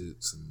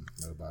institute some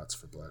robots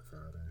for Black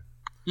Friday.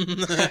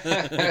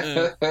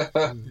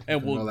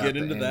 And we'll get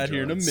into that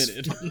here in a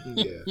minute.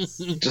 Yes.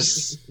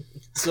 Just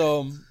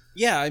so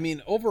yeah, I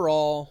mean,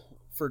 overall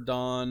for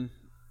Dawn,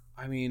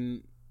 I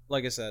mean,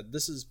 like I said,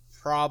 this is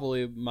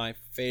probably my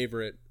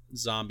favorite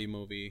zombie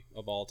movie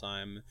of all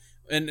time,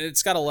 and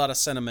it's got a lot of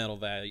sentimental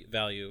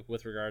value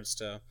with regards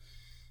to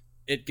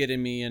it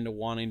getting me into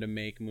wanting to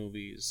make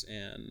movies,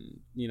 and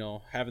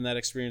having that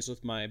experience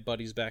with my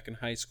buddies back in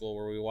high school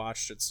where we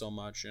watched it so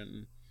much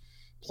and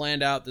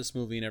planned out this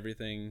movie and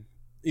everything,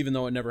 even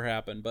though it never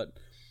happened. But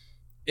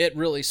it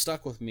really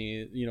stuck with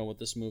me, with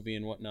this movie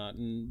and whatnot.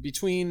 And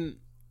between,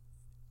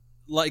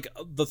 like,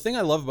 the thing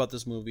I love about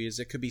this movie is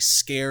it could be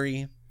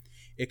scary,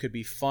 it could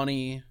be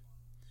funny,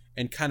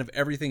 and kind of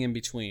everything in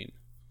between.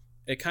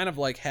 It kind of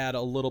like had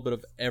a little bit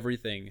of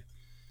everything,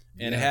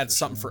 and it had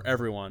something for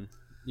everyone,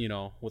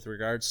 with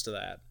regards to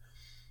that.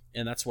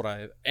 And that's what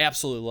I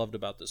absolutely loved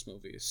about this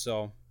movie.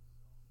 So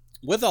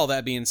with all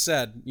that being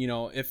said,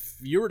 if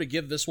you were to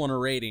give this one a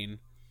rating,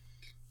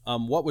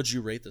 what would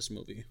you rate this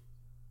movie?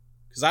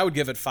 Because I would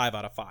give it 5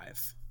 out of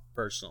 5,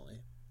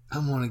 personally.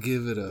 I'm going to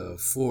give it a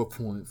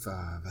 4.5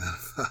 out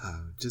of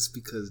 5, just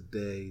because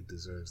Day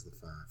deserves the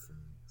 5 for me.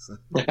 So.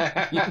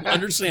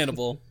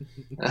 Understandable.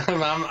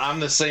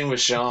 I'm the same with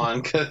Sean,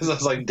 because I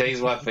was like,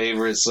 Day's my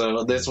favorite,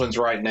 so this one's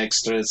right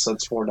next to it, so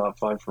it's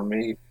 4.5 for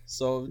me.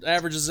 So it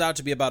averages out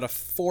to be about a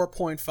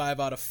 4.5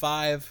 out of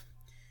 5.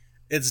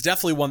 It's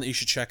definitely one that you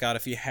should check out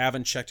if you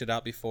haven't checked it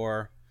out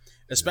before.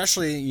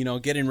 Especially,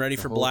 getting ready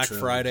for Black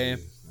Friday.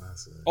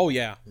 Oh,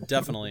 yeah,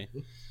 definitely.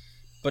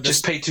 But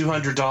just pay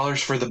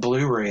 $200 for the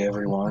Blu-ray,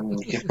 everyone.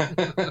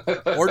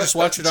 Or just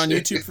watch it on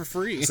YouTube for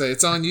free. So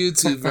it's on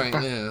YouTube right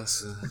now.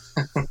 So.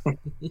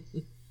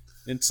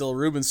 Until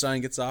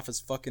Rubenstein gets off his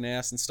fucking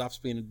ass and stops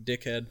being a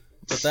dickhead.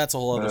 But that's a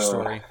whole other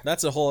story.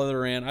 That's a whole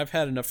other rant. I've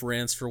had enough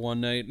rants for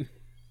one night.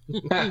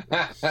 It's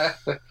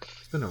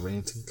been a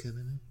ranting kind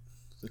of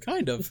night.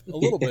 Kind of. A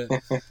little bit.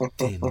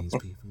 Damn these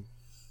people.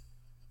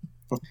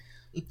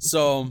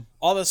 So,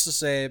 all this to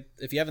say,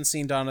 if you haven't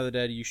seen Dawn of the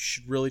Dead, you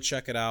should really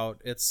check it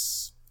out.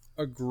 It's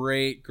a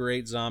great,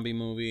 great zombie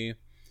movie.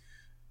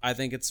 I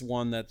think it's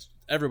one that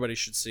everybody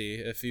should see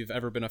if you've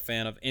ever been a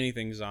fan of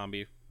anything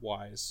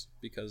zombie-wise,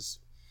 because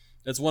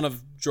it's one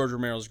of George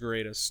Romero's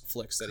greatest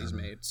flicks that he's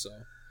made. So,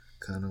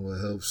 kind of what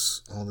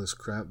helps all this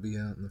crap be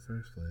out in the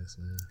first place,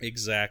 man.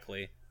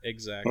 Exactly.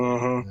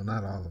 Well,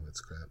 not all of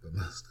it's crap, but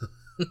most of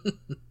it.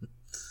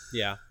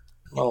 Yeah.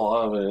 A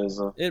lot of it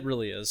is. It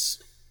really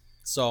is.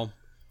 So,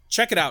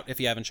 check it out if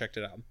you haven't checked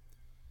it out.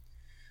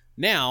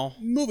 Now,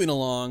 moving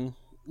along,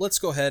 let's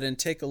go ahead and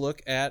take a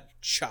look at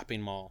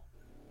Chopping Mall.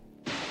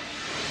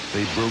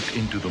 They broke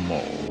into the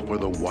mall for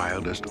the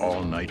wildest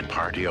all-night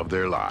party of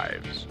their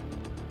lives.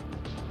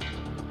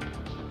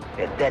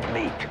 It's dead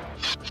meat.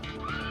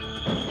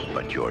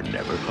 But you're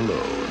never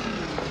alone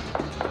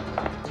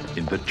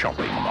in the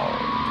Chopping Mall.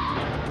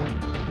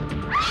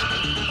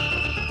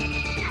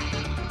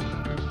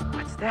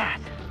 What's that?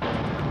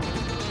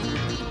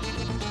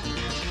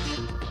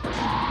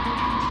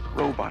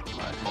 Robot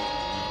blood.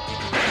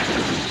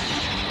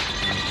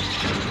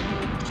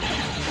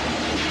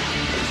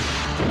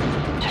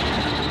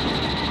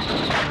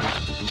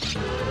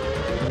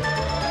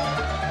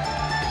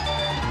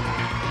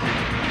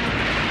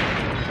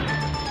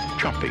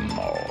 Chopping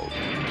Mall,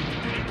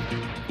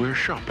 where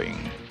shopping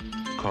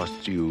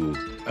costs you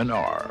an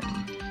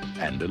arm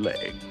and a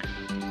leg.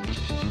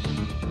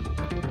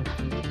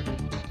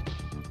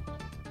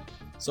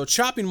 So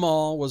Chopping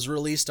Mall was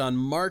released on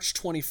March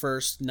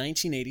 21st,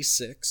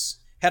 1986.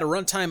 Had a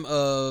runtime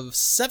of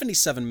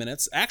 77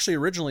 minutes. Actually,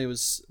 originally it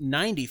was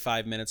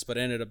 95 minutes, but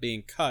ended up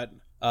being cut.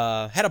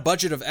 Had a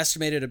budget of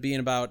estimated of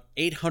being about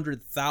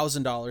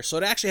 $800,000. So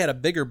it actually had a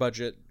bigger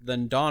budget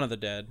than Dawn of the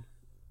Dead.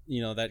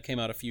 that came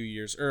out a few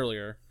years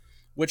earlier,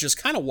 which is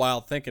kind of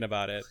wild thinking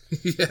about it.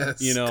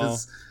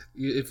 Yes,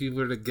 if you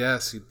were to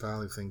guess, you'd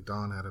probably think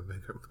Dawn had a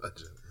bigger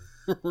budget.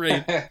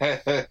 Right.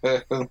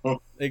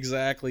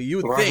 Exactly. You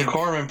would Roger think.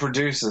 Corman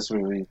produced this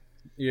movie.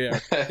 Yeah,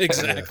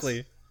 exactly.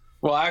 Yes.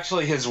 Well,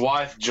 actually, his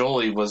wife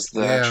Jolie was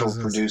the actual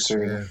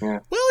producer. Yeah.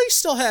 Well, he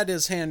still had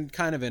his hand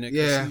kind of in it.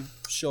 Yeah. He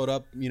showed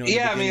up,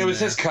 Yeah, I mean, it was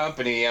his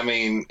company. I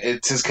mean,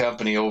 it's his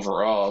company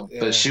overall,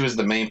 but she was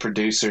the main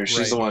producer.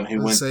 She's the one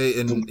who went.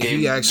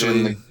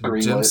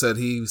 Jim said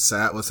he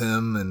sat with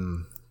him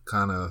and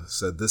kind of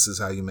said, "This is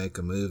how you make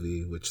a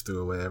movie," which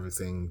threw away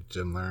everything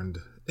Jim learned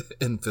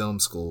in film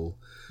school.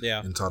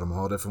 Yeah. And taught him a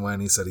whole different way.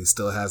 And he said he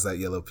still has that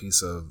yellow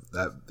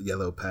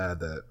pad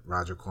that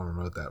Roger Corman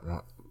wrote that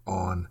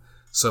on.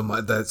 So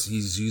much that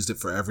he's used it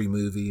for every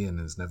movie and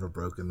has never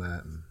broken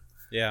that. And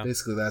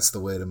basically that's the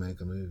way to make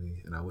a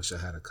movie. And I wish I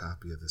had a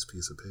copy of this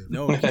piece of paper.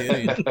 No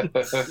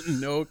kidding.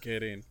 No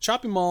kidding.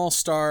 Chopping Mall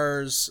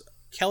stars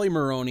Kelly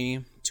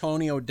Maroney,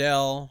 Tony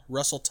O'Dell,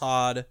 Russell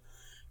Todd,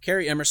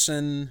 Carrie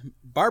Emerson,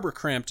 Barbara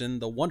Crampton,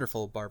 the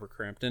wonderful Barbara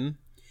Crampton,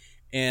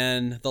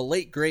 and the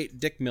late, great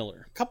Dick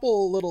Miller. A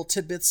couple little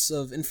tidbits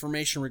of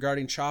information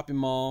regarding Chopping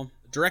Mall.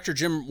 Director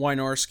Jim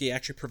Wynorski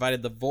actually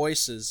provided the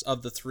voices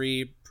of the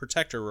 3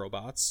 protector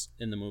robots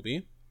in the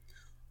movie.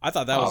 I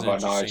thought that was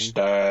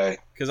interesting.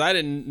 Because I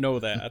didn't know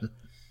that.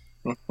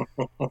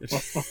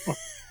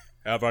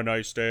 Have a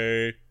nice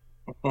day.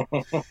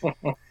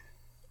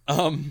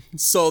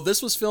 So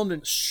this was filmed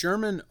in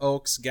Sherman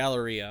Oaks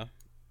Galleria.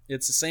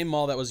 It's the same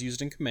mall that was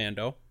used in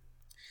Commando.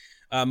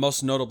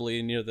 Most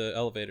notably near the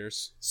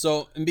elevators.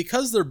 So, and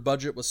because their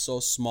budget was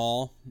so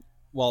small,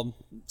 well,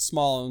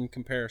 small in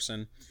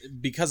comparison,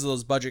 because of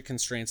those budget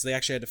constraints, they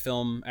actually had to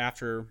film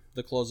after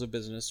the close of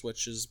business,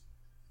 which is,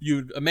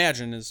 you'd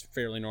imagine, is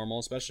fairly normal,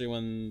 especially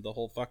when the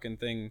whole fucking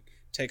thing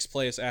takes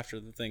place after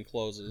the thing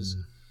closes.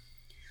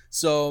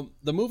 So,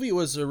 the movie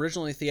was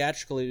originally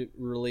theatrically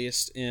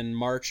released in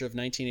March of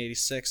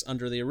 1986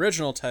 under the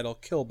original title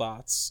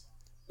Killbots,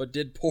 but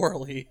did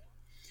poorly.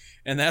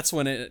 And that's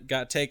when it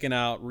got taken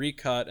out,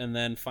 recut, and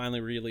then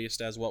finally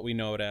released as what we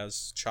know it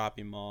as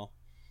Chopping Mall.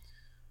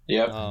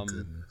 Yep.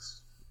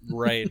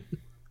 Right.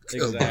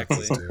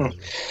 Exactly.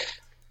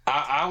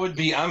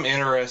 I'm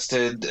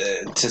interested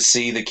to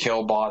see the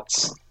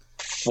Killbots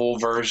full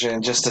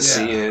version just to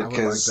see it,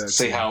 because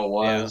see how it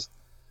was.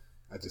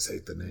 Yeah. I just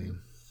hate the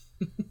name.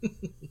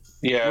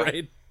 Yeah.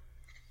 Right.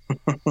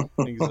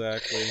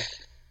 Exactly.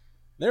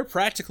 They're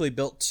practically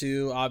built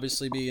to,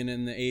 obviously, being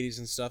in the 80s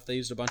and stuff. They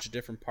used a bunch of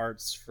different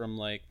parts from,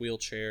 like,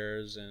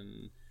 wheelchairs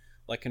and,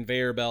 like,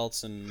 conveyor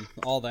belts and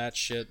all that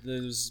shit.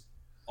 It was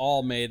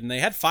all made, and they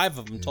had 5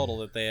 of them total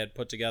that they had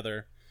put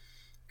together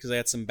because they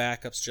had some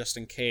backups just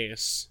in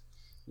case,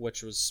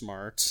 which was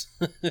smart.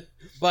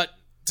 But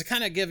to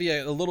kind of give you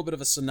a little bit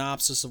of a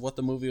synopsis of what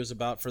the movie was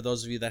about for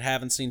those of you that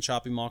haven't seen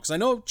Chopping Mall, because I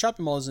know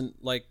Chopping Mall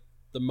isn't, like,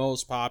 the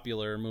most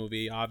popular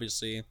movie,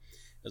 obviously,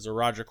 as a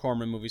Roger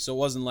Corman movie, so it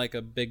wasn't like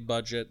a big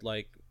budget,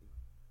 like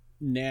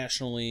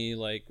nationally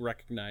like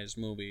recognized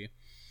movie.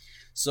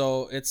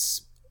 So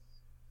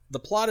the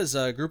plot is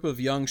a group of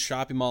young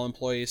shopping mall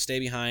employees stay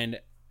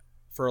behind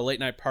for a late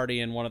night party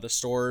in one of the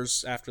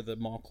stores after the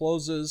mall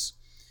closes.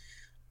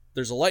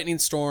 There's a lightning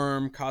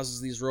storm,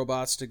 causes these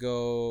robots to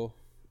go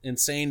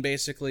insane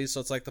basically, so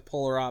it's like the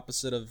polar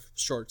opposite of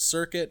Short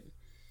Circuit.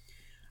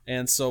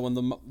 And so when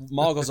the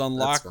mall goes on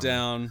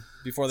lockdown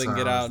before they can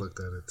get out, I looked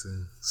at it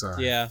too.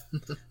 Sorry. Yeah,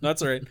 no,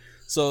 that's all right.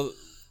 So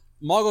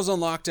mall goes on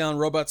lockdown,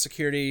 robot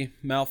security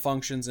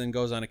malfunctions, and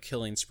goes on a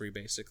killing spree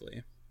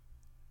basically.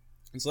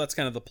 And so that's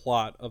kind of the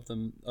plot of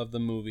the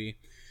movie.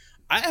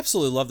 I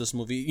absolutely love this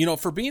movie. You know,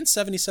 for being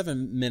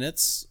 77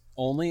 minutes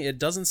only, it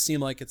doesn't seem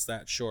like it's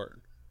that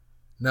short.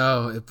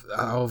 No,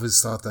 I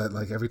always thought that,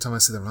 like, every time I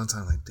see the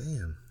runtime, like,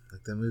 damn,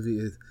 like that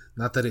movie.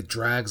 Not that it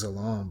drags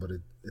along, but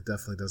it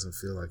definitely doesn't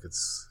feel like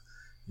it's,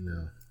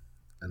 an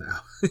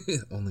hour.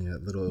 Only a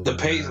little over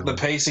the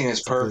pacing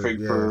is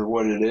perfect for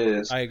what it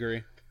is. I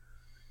agree.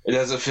 It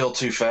doesn't feel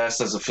too fast,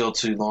 doesn't feel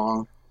too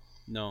long.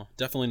 No,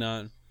 definitely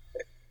not.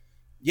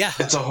 Yeah.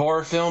 It's a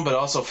horror film, but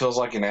also feels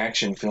like an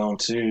action film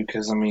too,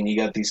 because I mean you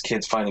got these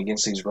kids fighting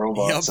against these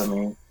robots. Yep. I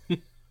mean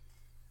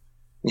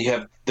you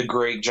have the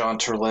great John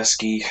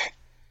Terlesky,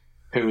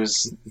 who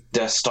is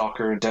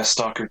Deathstalker,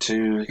 Deathstalker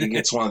 2. He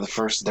gets one of the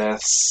first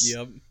deaths.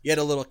 Yep. He had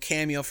a little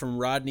cameo from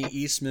Rodney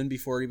Eastman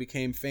before he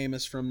became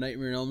famous from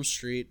Nightmare on Elm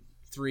Street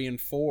 3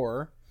 and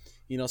 4.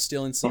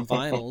 Stealing some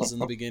vinyls in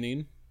the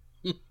beginning.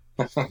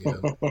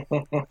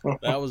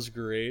 That was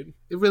great.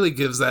 It really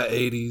gives that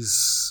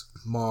 80s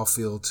mall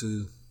feel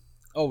too.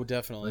 Oh,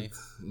 definitely.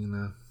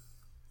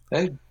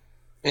 Hey,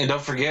 and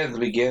don't forget at the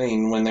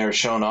beginning when they were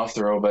showing off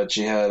the robots,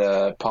 you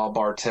had Paul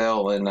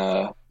Bartel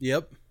and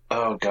Yep.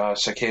 Oh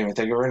gosh, I can't even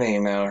think of her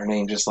name now. Her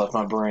name just left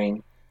my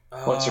brain.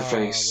 What's her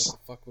face? What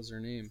the fuck was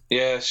her name?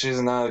 Yeah, she's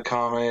in Night of the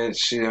Comet.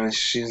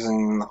 She's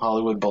in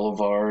Hollywood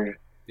Boulevard.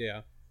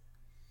 Yeah.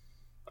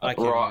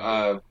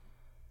 Rock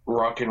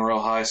and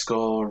Roll High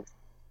School,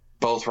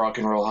 both Rock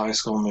and Roll High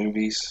School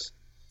movies.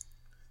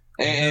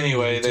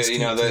 Anyway, they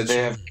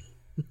have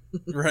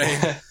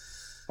Right.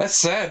 That's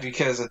sad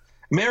because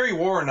Mary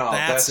Warnoff,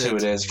 that's who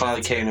it is,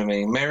 finally came to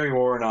me. Mary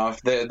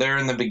Warnoff, they're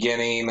in the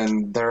beginning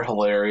and they're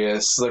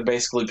hilarious. They're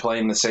basically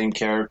playing the same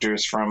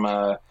characters from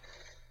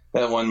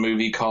that one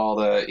movie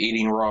called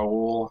Eating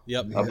Raoul.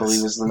 Yep. I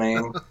believe is the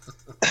name.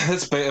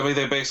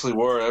 They basically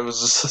were. It was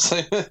just the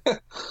same.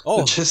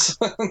 Oh, just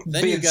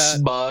then being you got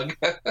smug.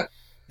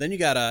 Then you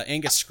got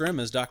Angus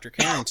Scrimm as Dr.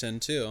 Carrington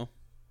too.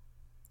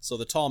 So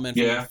the tall man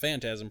from the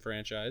Phantasm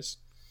franchise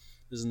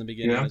is in the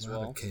beginning as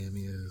well.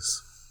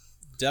 Cameos.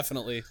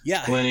 Definitely.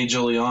 Yeah. Lenny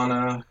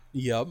Juliana.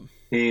 Yep.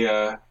 He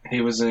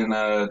was in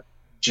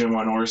Jim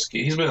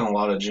Wynorski. He's been in a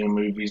lot of Jim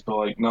movies, but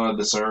like None of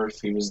This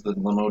Earth, he was the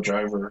limo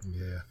driver.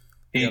 Yeah.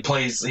 He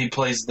plays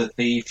the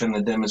thief in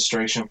the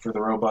demonstration for the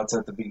robots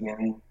at the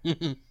beginning.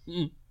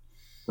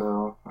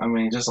 So I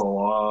mean, just a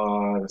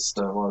lot of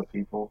stuff, a lot of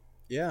people.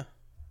 Yeah.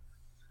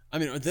 I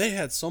mean, they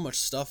had so much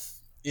stuff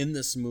in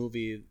this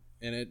movie,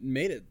 and it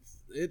made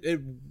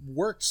it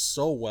worked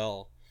so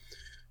well.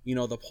 You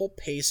know, the whole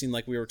pacing,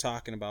 like we were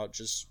talking about,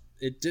 just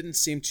it didn't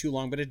seem too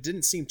long, but it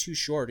didn't seem too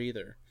short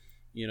either.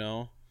 You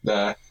know,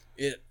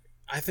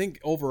 I think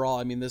overall,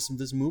 I mean,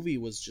 this movie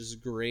was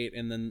just great,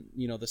 and then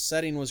you know the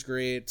setting was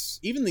great,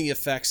 even the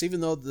effects,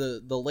 even though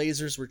the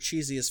lasers were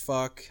cheesy as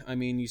fuck. I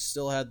mean, you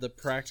still had the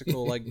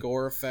practical like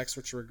gore effects,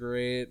 which were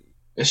great.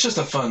 It's just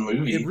a fun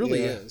movie. It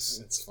really is.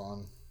 It's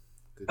fun.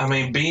 I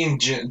mean, being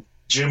Jim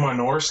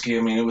Wynorski,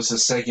 I mean, it was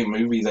his second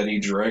movie that he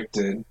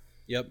directed.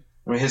 Yep.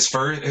 I mean, his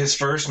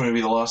first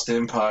movie, The Lost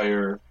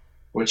Empire,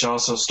 which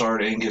also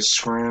starred Angus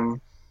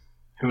Scrimm,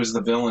 who was the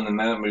villain in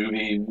that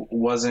movie,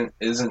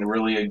 isn't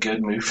really a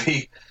good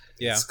movie.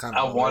 Yeah, it's kind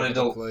of all over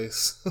the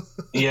place.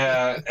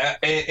 Yeah,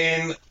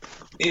 and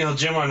you know,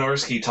 Jim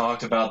Wynorski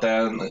talked about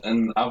that,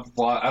 and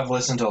I've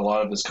listened to a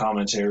lot of his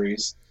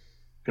commentaries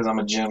because I'm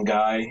a Jim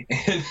guy.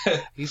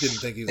 He didn't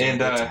think he was going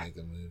to make a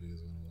movie.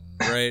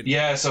 Right.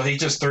 Yeah, so he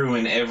just threw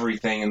in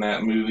everything in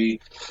that movie.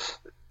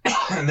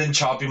 And then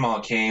Choppy Mall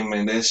came,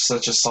 and it's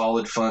such a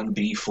solid, fun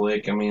B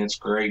flick. I mean, it's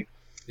great.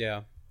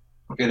 Yeah.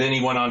 And then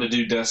he went on to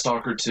do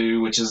Deathstalker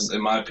 2, which is,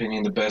 in my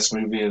opinion, the best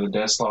movie of the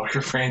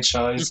Deathstalker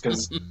franchise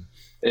because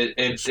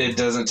it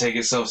doesn't take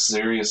itself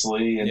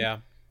seriously.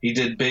 And he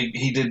did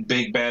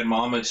Big Bad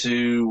Mama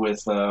 2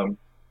 with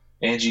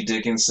Angie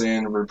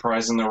Dickinson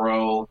reprising the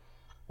role,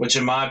 which,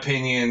 in my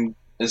opinion,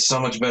 is so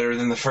much better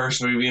than the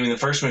first movie. I mean, the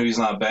first movie is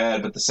not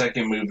bad, but the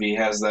second movie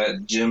has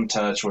that Jim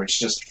touch where it's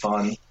just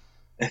fun.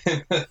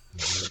 And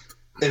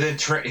then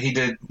he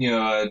did, you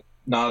know,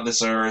 Not of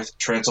This Earth,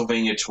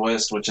 Transylvania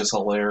Twist, which is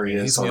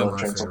hilarious. Yeah, I love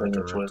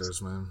Transylvania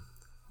Twist. Man.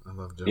 I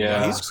love Jim.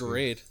 Yeah, he's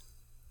great.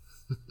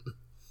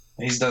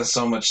 He's done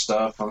so much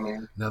stuff. I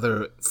mean,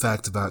 another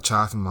fact about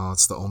Choppy Mall: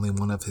 it's the only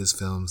one of his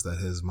films that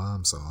his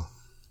mom saw,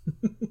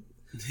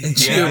 and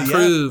she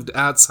approved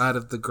outside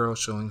of the girl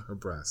showing her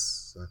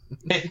breasts. So.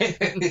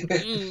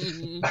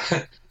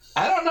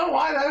 I don't know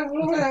why that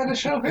woman had to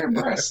show her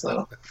breasts,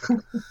 though.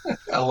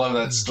 I love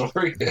that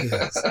story.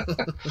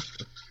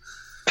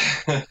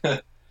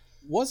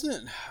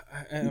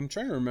 I'm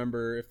trying to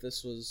remember if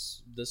this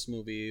was this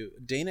movie.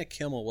 Dana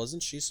Kimmel,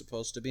 wasn't she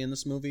supposed to be in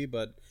this movie,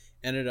 but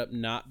ended up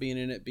not being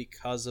in it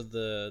because of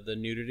the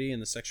nudity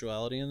and the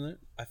sexuality in it?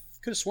 I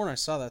could have sworn I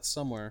saw that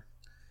somewhere.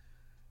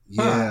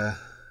 Yeah.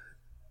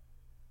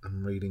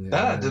 I'm reading it.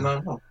 That I did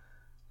not know.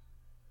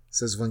 It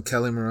says when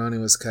Kelly Maroney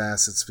was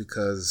cast, it's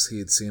because he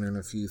had seen her in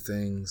a few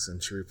things,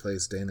 and she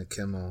replaced Dana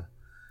Kimmel,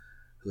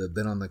 who had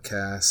been on the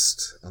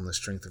cast on the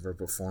strength of her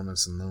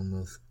performance in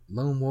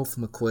Lone Wolf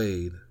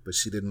McQuade, but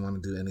she didn't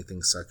want to do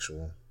anything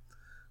sexual.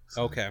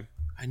 So, okay.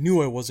 I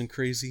knew I wasn't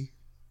crazy.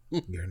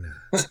 You're not.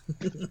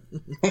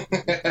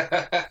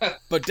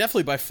 But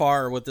definitely by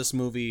far with this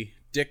movie,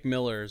 Dick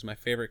Miller is my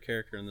favorite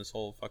character in this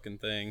whole fucking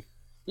thing.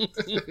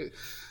 Because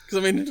I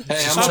mean,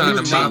 I'm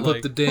trying to mop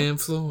up the damn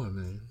floor,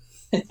 man.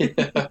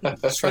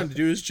 He's trying to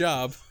do his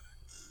job.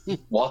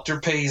 Walter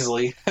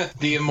Paisley,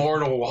 the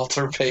immortal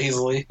Walter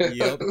Paisley.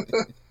 Yep.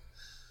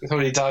 How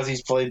many times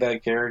he's played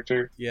that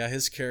character? Yeah,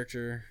 his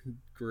character,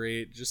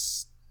 great,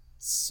 just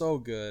so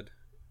good.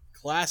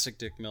 Classic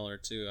Dick Miller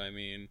too. I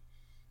mean,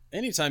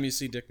 anytime you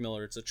see Dick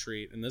Miller, it's a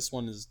treat, and this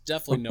one is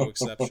definitely no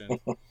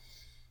exception.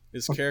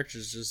 His character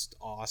is just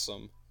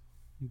awesome.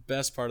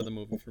 Best part of the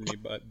movie for me,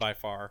 but by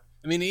far.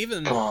 I mean,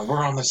 even come on,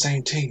 we're on the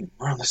same team.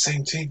 We're on the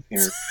same team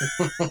here.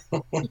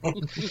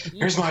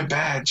 Here's my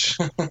badge.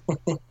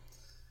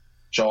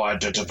 Show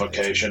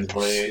identification,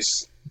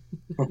 please.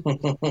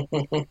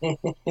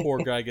 Poor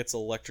guy gets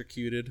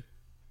electrocuted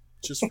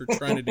just for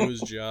trying to do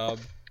his job.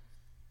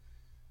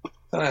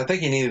 I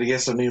think he needed to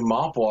get some new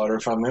mop water,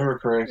 if I remember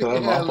correctly.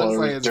 That mop water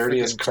was dirty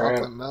as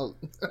crap.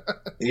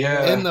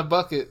 Yeah, in the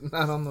bucket,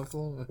 not on the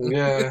floor.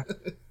 Yeah.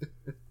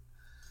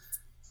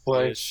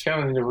 Like,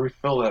 kind of need to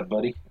refill that,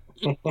 buddy.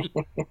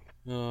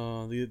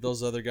 Oh,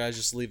 those other guys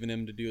just leaving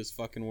him to do his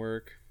fucking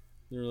work.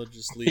 They're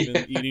just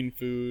leaving, eating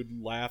food,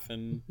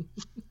 laughing,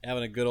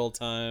 having a good old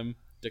time.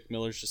 Dick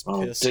Miller's just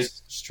pissed,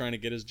 just trying to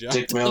get his job.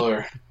 Dick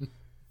Miller.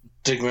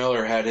 Dick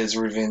Miller had his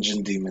revenge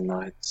in Demon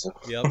Knight. So.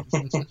 Yep.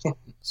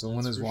 So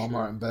when is for Walmart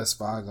sure. and Best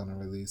Buy going to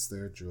release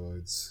their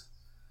droids?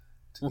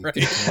 To Right.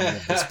 get the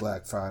of this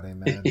Black Friday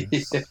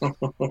madness.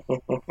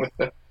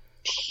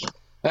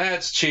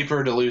 That's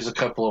cheaper to lose a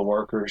couple of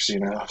workers,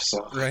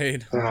 so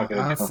Right. they're not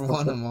gonna I, come. for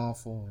one, am all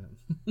for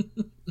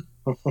it.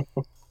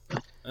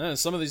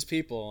 Some of these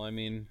people, I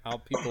mean, how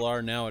people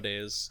are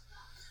nowadays.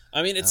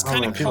 I mean, it's Oh,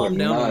 kind man, of people are calmed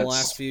down in the nuts.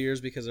 last few years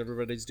because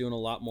everybody's doing a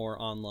lot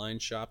more online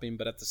shopping,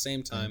 but at the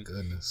same time, Thank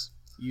goodness.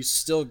 you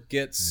still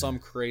get some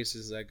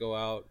crazes that go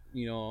out,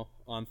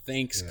 on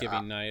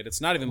Thanksgiving night.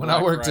 It's not even When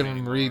Black I worked Friday in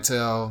anymore.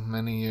 retail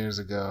many years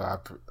ago,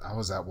 I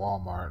was at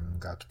Walmart and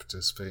got to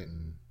participate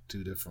in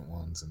 2 different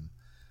ones, and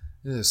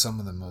it is some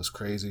of the most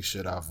crazy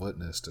shit I've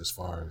witnessed as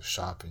far as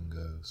shopping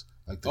goes.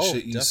 Like the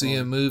shit you see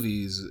in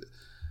movies,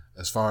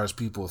 as far as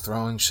people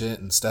throwing shit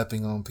and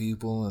stepping on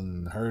people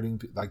and hurting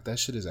people, like that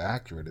shit is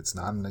accurate. It's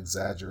not an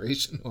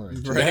exaggeration or a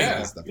joke.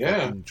 Yeah, It's the yeah.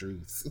 fucking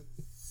truth.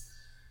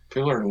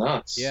 People are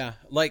nuts. Yeah,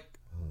 like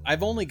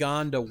I've only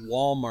gone to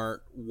Walmart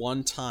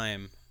one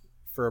time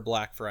for a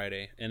Black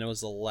Friday, and it was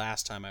the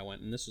last time I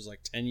went, and this was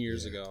like 10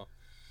 years ago.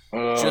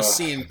 Just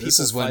seeing people This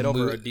is when fight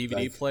over we- a DVD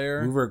like,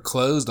 player. We were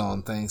closed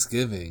on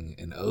Thanksgiving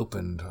and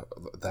opened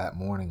that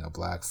morning of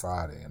Black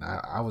Friday, and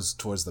I was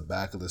towards the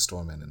back of the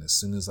store, man. And as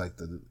soon as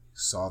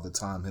saw the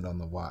time hit on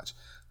the watch,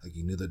 like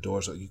you knew the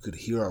doors, you could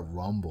hear a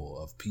rumble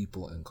of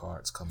people and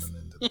carts coming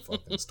into the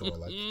fucking store,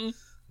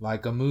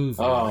 like a movie.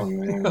 Oh, Like,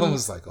 man. I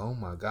was like, oh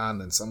my god!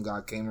 And then some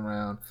guy came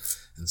around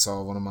and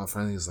saw one of my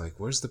friends. He's like,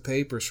 "Where's the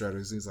paper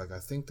shredders?" He's like, "I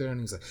think they're," and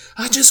he's like,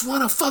 "I just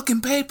want a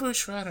fucking paper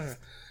shredder."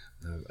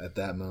 At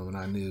that moment,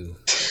 I knew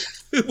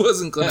it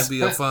wasn't going to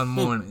be a fun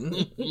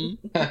morning.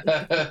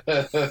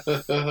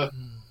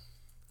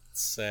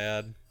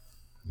 Sad.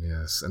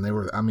 Yes, and they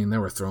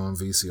were throwing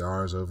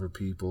VCRs over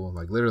people,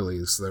 like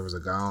literally. So there was a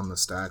guy on the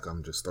stack.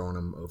 I'm just throwing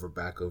him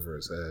back over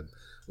his head,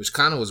 which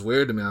kind of was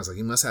weird to me. I was like,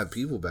 he must have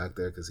people back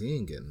there because he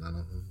ain't getting none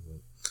of them.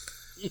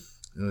 But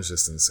it was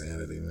just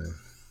insanity, man.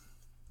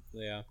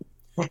 Yeah,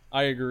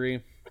 I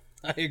agree.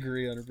 I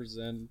agree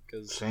 100%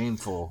 because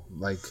Shameful,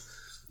 like.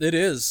 it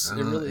is. I It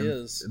don't know, really and-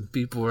 is. And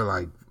people were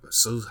like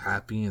so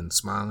happy and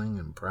smiling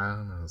and proud.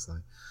 And I was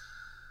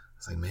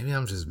like, maybe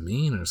I'm just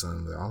mean or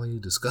something. But all of you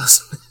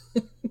disgust me.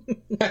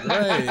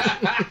 Right.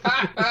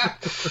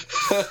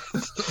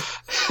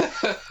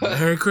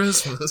 Merry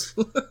Christmas.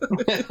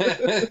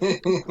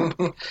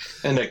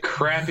 And a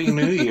crappy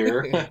New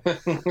Year.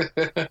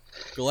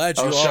 Glad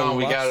you Oh, all Sean,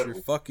 we lost got- your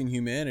fucking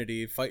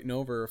humanity fighting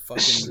over a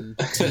fucking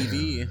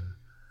TV.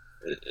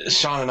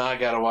 Sean and I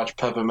got to watch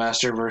Puppet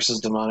Master versus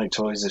Demonic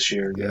Toys this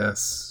year. Again.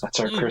 Yes. That's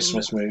our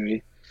Christmas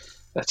movie.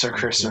 That's our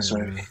Christmas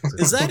Yeah, movie. it's a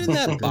Is that in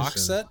that tradition.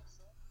 box set?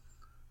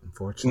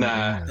 Unfortunately,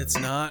 Nah. no. It's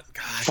not.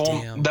 God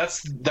damn.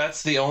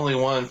 That's the only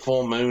one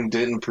Full Moon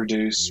didn't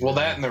produce. Well,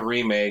 that and the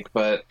remake,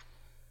 but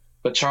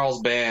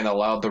Charles Band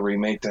allowed the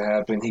remake to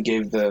happen. He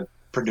gave the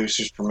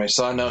producers permission,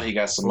 so I know he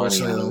got some money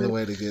Unfortunately, the out only of it.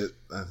 way to get,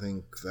 I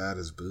think, that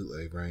is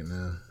bootleg right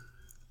now.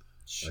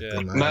 Shit.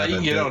 they might Now have you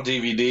can get it bit- on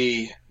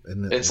DVD.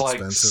 Isn't it It's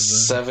like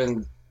expensive, then?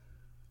 $7.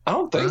 I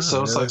don't think Oh,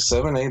 so. It's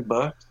really? like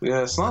 $7-8.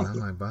 Yeah, it's Well, not. I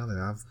might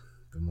bother. I've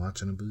been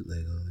watching a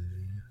bootleg all these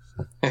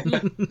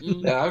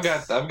Yeah,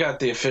 I've got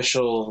the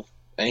official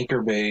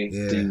Anchor Bay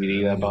Yeah,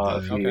 DVD I I bought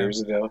a need few that.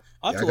 years ago.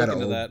 I'll have I to got look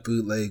an into old that.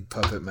 bootleg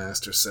Puppet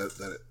Master set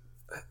that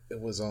it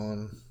was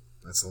on.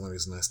 That's the only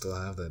reason I still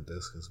have that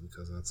disc is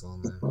because that's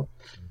on there.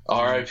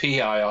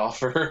 R.I.P. I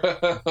offer.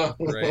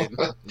 Right.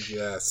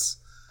 Yes,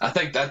 I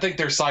think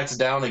their site's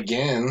down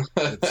again.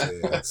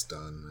 it's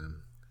done, man.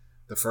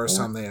 The first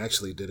time they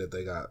actually did it,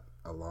 they got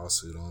a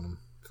lawsuit on them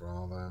for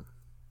all that.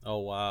 Oh,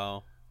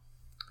 wow.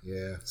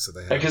 Yeah, so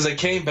they had Because they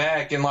came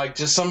back and like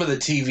just some of the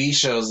TV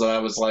shows that I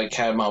was like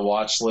had my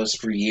watch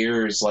list for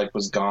years like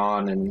was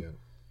gone, and Yeah.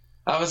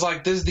 I was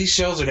like, these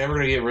shows are never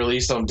going to get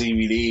released on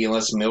DVD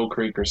unless Mill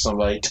Creek or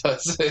somebody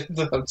does it.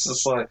 I'm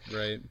just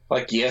Right.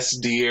 like Yes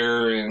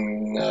Dear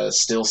and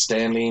Still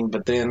Standing,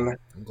 but then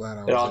I'm glad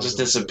I it all was just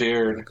able to-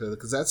 disappeared.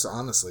 because that's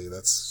honestly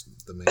that's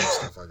the main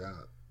stuff I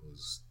got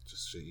was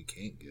just shit you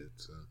can't get.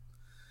 So.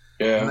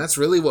 And yeah, that's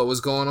really what was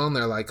going on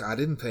there. Like, I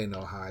didn't pay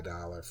no high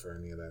dollar for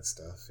any of that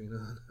stuff, you know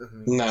what I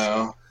mean?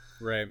 no,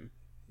 Right.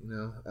 You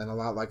know, and a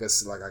lot, like I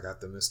said, like I got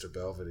the Mr.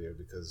 Belvedere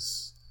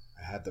because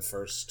I had the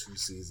first 2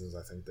 seasons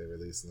I think they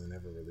released, and they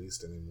never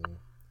released anymore.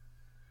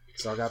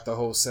 So I got the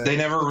whole set. They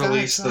never The guy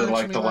released the, charged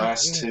like, me the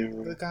last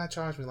 2. The guy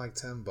charged me like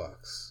 $10.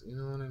 You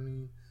know what I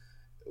mean?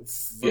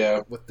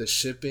 Yeah. With the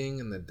shipping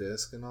and the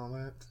disc and all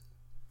that.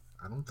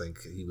 I don't think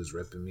he was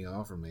ripping me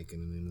off or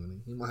making any money.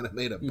 He might have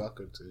made $1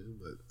 or 2,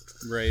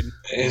 but Right.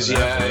 He's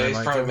Whatever, he's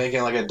like probably it.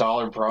 making like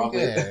 $1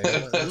 profit. yeah,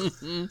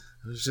 it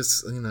was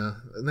just, you know.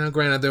 Now,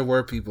 granted, there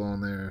were people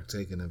on there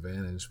taking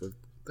advantage, but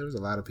there was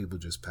a lot of people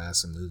just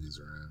passing movies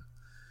around.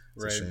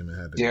 It's Right. a shame it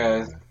had to Yeah.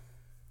 go there.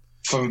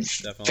 From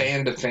Definitely.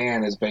 fan to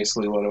fan is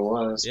basically what it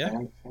was. Yeah.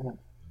 Fan to fan.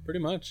 Pretty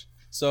much.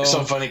 So it's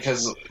so funny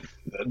because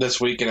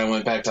this weekend I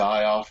went back to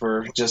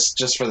iOffer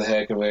just for the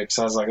heck of it, because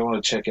I was like, I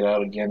want to check it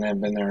out again. I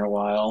haven't been there in a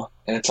while,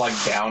 and it's like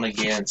down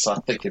again. So I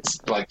think it's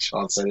like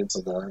Sean said, it's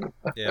a done.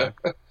 Yeah,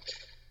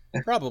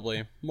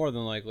 probably more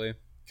than likely.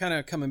 Kind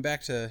of coming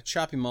back to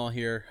Chopping Mall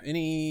here.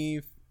 Any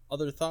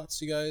other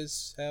thoughts you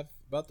guys have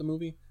about the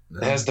movie?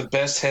 It has the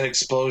best head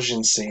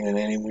explosion scene in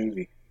any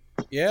movie.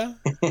 Yeah,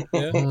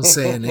 I won't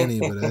say in any,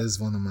 but it is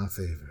one of my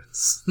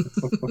favorites.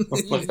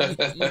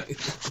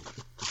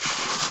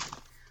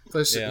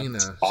 Plus, Yeah. you know,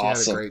 she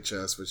Awesome. had a great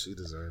chest, but she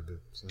deserved it.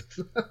 So.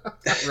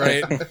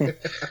 right.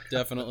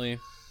 Definitely.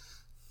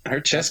 Her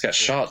chest got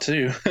shot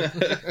too.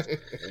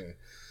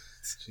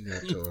 She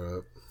got tore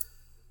up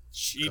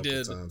She a couple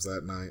did. times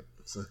that night.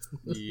 So.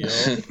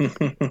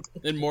 Yep.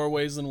 In more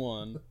ways than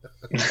one.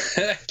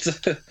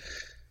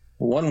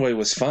 One way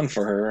was fun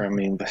for her. I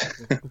mean,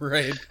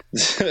 Right.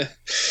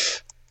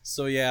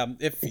 So yeah,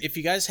 if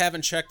you guys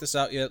haven't checked this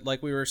out yet,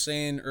 like we were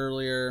saying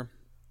earlier,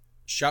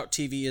 Shout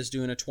TV is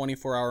doing a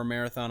 24-hour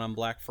marathon on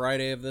Black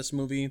Friday of this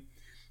movie,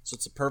 so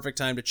it's a perfect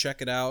time to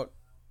check it out.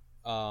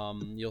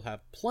 You'll have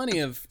plenty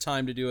of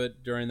time to do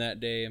it during that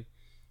day.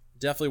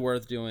 Definitely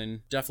worth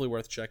doing. Definitely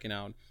worth checking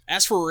out.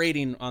 As for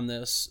rating on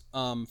this,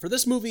 for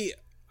this movie,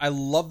 I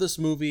love this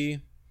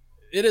movie.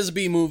 It is a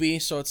B movie,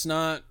 so it's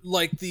not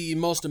like the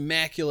most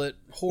immaculate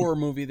horror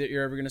movie that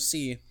you're ever going to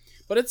see.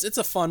 But it's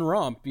a fun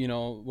romp, you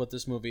know, with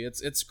this movie.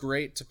 It's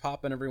great to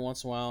pop in every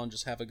once in a while and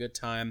just have a good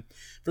time.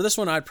 For this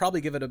one, I'd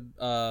probably give it a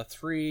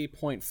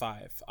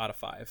 3.5 out of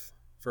 5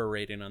 for a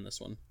rating on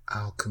this one.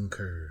 I'll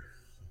concur.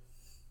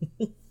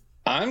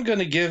 I'm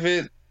gonna give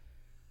it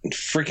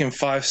freaking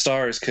 5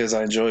 stars because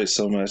I enjoy it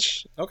so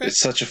much. Okay. It's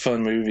such a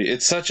fun movie.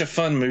 It's such a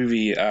fun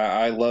movie.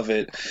 I love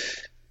it.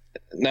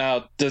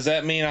 Now, does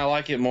that mean I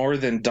like it more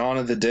than Dawn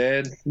of the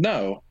Dead?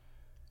 No.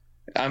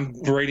 I'm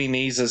rating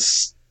these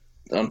as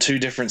on 2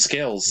 different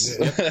scales,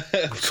 Yeah.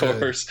 of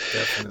course.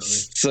 Definitely.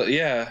 So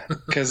yeah,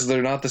 because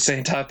they're not the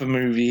same type of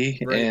movie,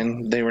 Right.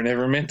 and they were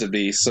never meant to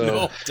be. So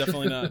No,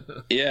 definitely not.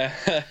 yeah.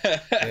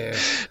 Yeah.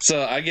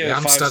 So I give Yeah, it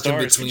I'm 5 stuck in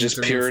stars for between just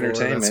 3 pure and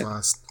 4. entertainment.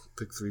 That's why I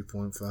picked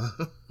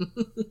 3.5.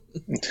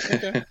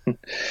 Okay.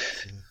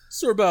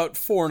 So we're about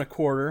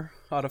 4.25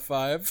 out of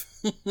 5,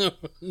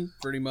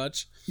 pretty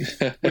much,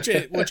 which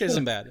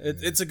isn't bad.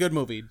 It's a good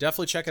movie.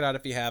 Definitely check it out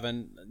if you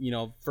haven't. You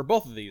know, for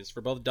both of these,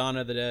 for both Dawn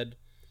of the Dead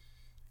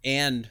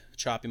and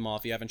Chopping Mall,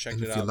 if you haven't checked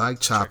And it if out. you like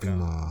check it Chopping out.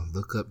 Mall,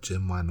 look up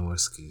Jim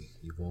Wynorski.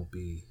 You won't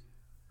be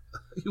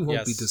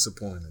Yes.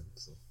 disappointed.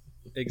 So.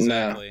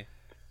 Exactly.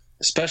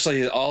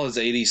 Especially all his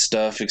 80s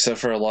stuff, except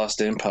for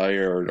Lost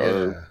Empire,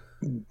 are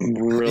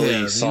really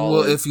You solid.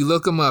 will, if you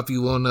look him up,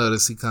 you will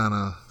notice he kind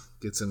of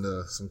gets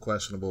into some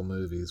questionable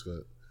movies,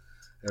 but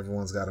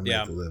everyone's got to make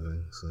Yeah. a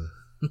living. So.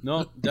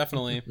 No,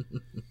 definitely.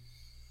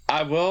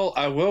 I will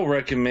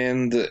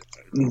recommend.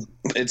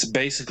 It's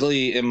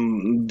basically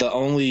the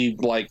only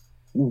like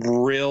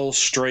real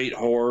straight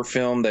horror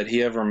film that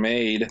he ever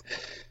made.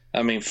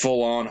 I mean,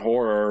 full on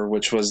horror,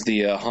 which was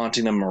the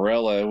Haunting of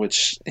Morella,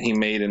 which he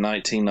made in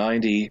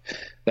 1990.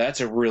 That's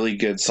a really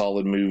good,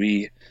 solid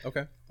movie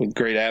Okay. with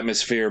great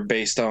atmosphere,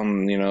 based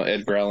on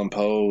Edgar Allan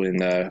Poe,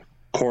 and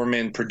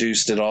Corman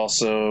produced it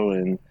also,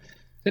 and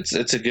it's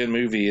a good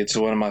movie. It's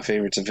one of my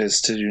favorites of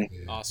his too.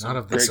 Yeah. Awesome. Not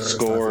of Great this Earth,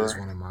 score. It's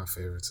one of my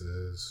favorites. It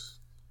is.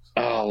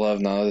 Oh, I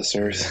love Not of This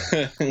Earth.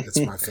 It's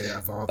my favorite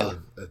of all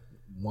the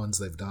ones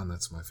they've done.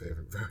 That's my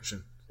favorite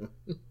version.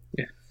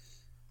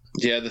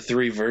 Yeah, the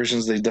 3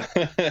 versions they've done.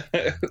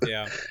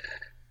 Yeah.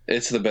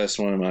 It's the best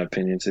one in my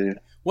opinion too.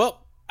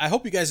 Well, I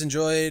hope you guys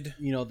enjoyed,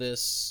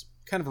 this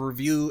kind of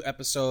review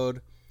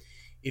episode.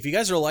 If you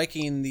guys are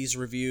liking these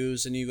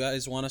reviews and you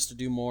guys want us to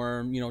do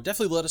more,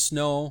 definitely let us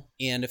know.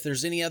 And if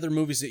there's any other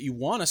movies that you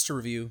want us to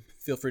review,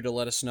 feel free to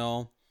let us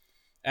know.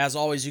 As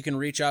always, you can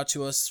reach out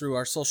to us through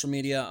our social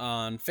media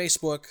on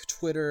Facebook,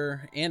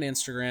 Twitter, and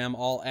Instagram,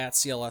 all at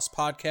CLS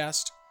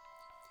Podcast.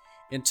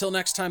 Until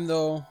next time,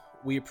 though,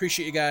 we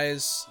appreciate you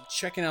guys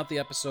checking out the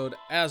episode,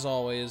 as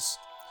always.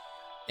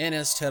 And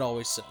as Ted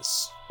always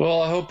says,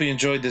 Well, I hope you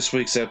enjoyed this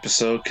week's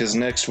episode, because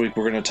next week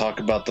we're going to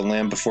talk about the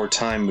Land Before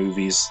Time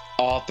movies,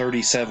 all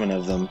 37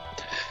 of them.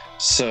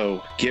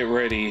 So get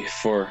ready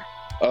for...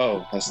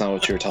 Oh, that's not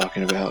what you were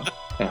talking about.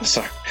 Oh,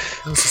 sorry.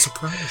 That was a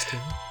surprise,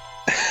 Tim.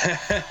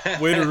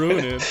 way to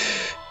ruin it.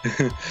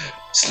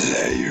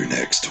 Slay you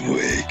next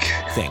week.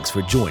 Thanks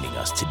for joining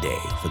us today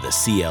for the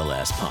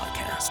CLS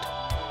Podcast.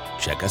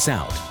 Check us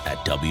out at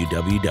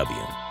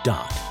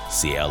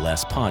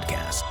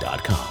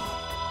www.clspodcast.com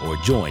or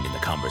join in the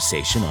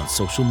conversation on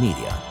social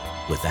media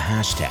with the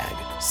hashtag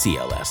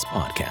CLS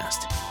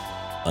Podcast.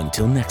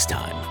 Until next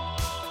time,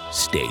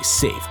 stay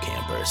safe,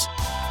 campers.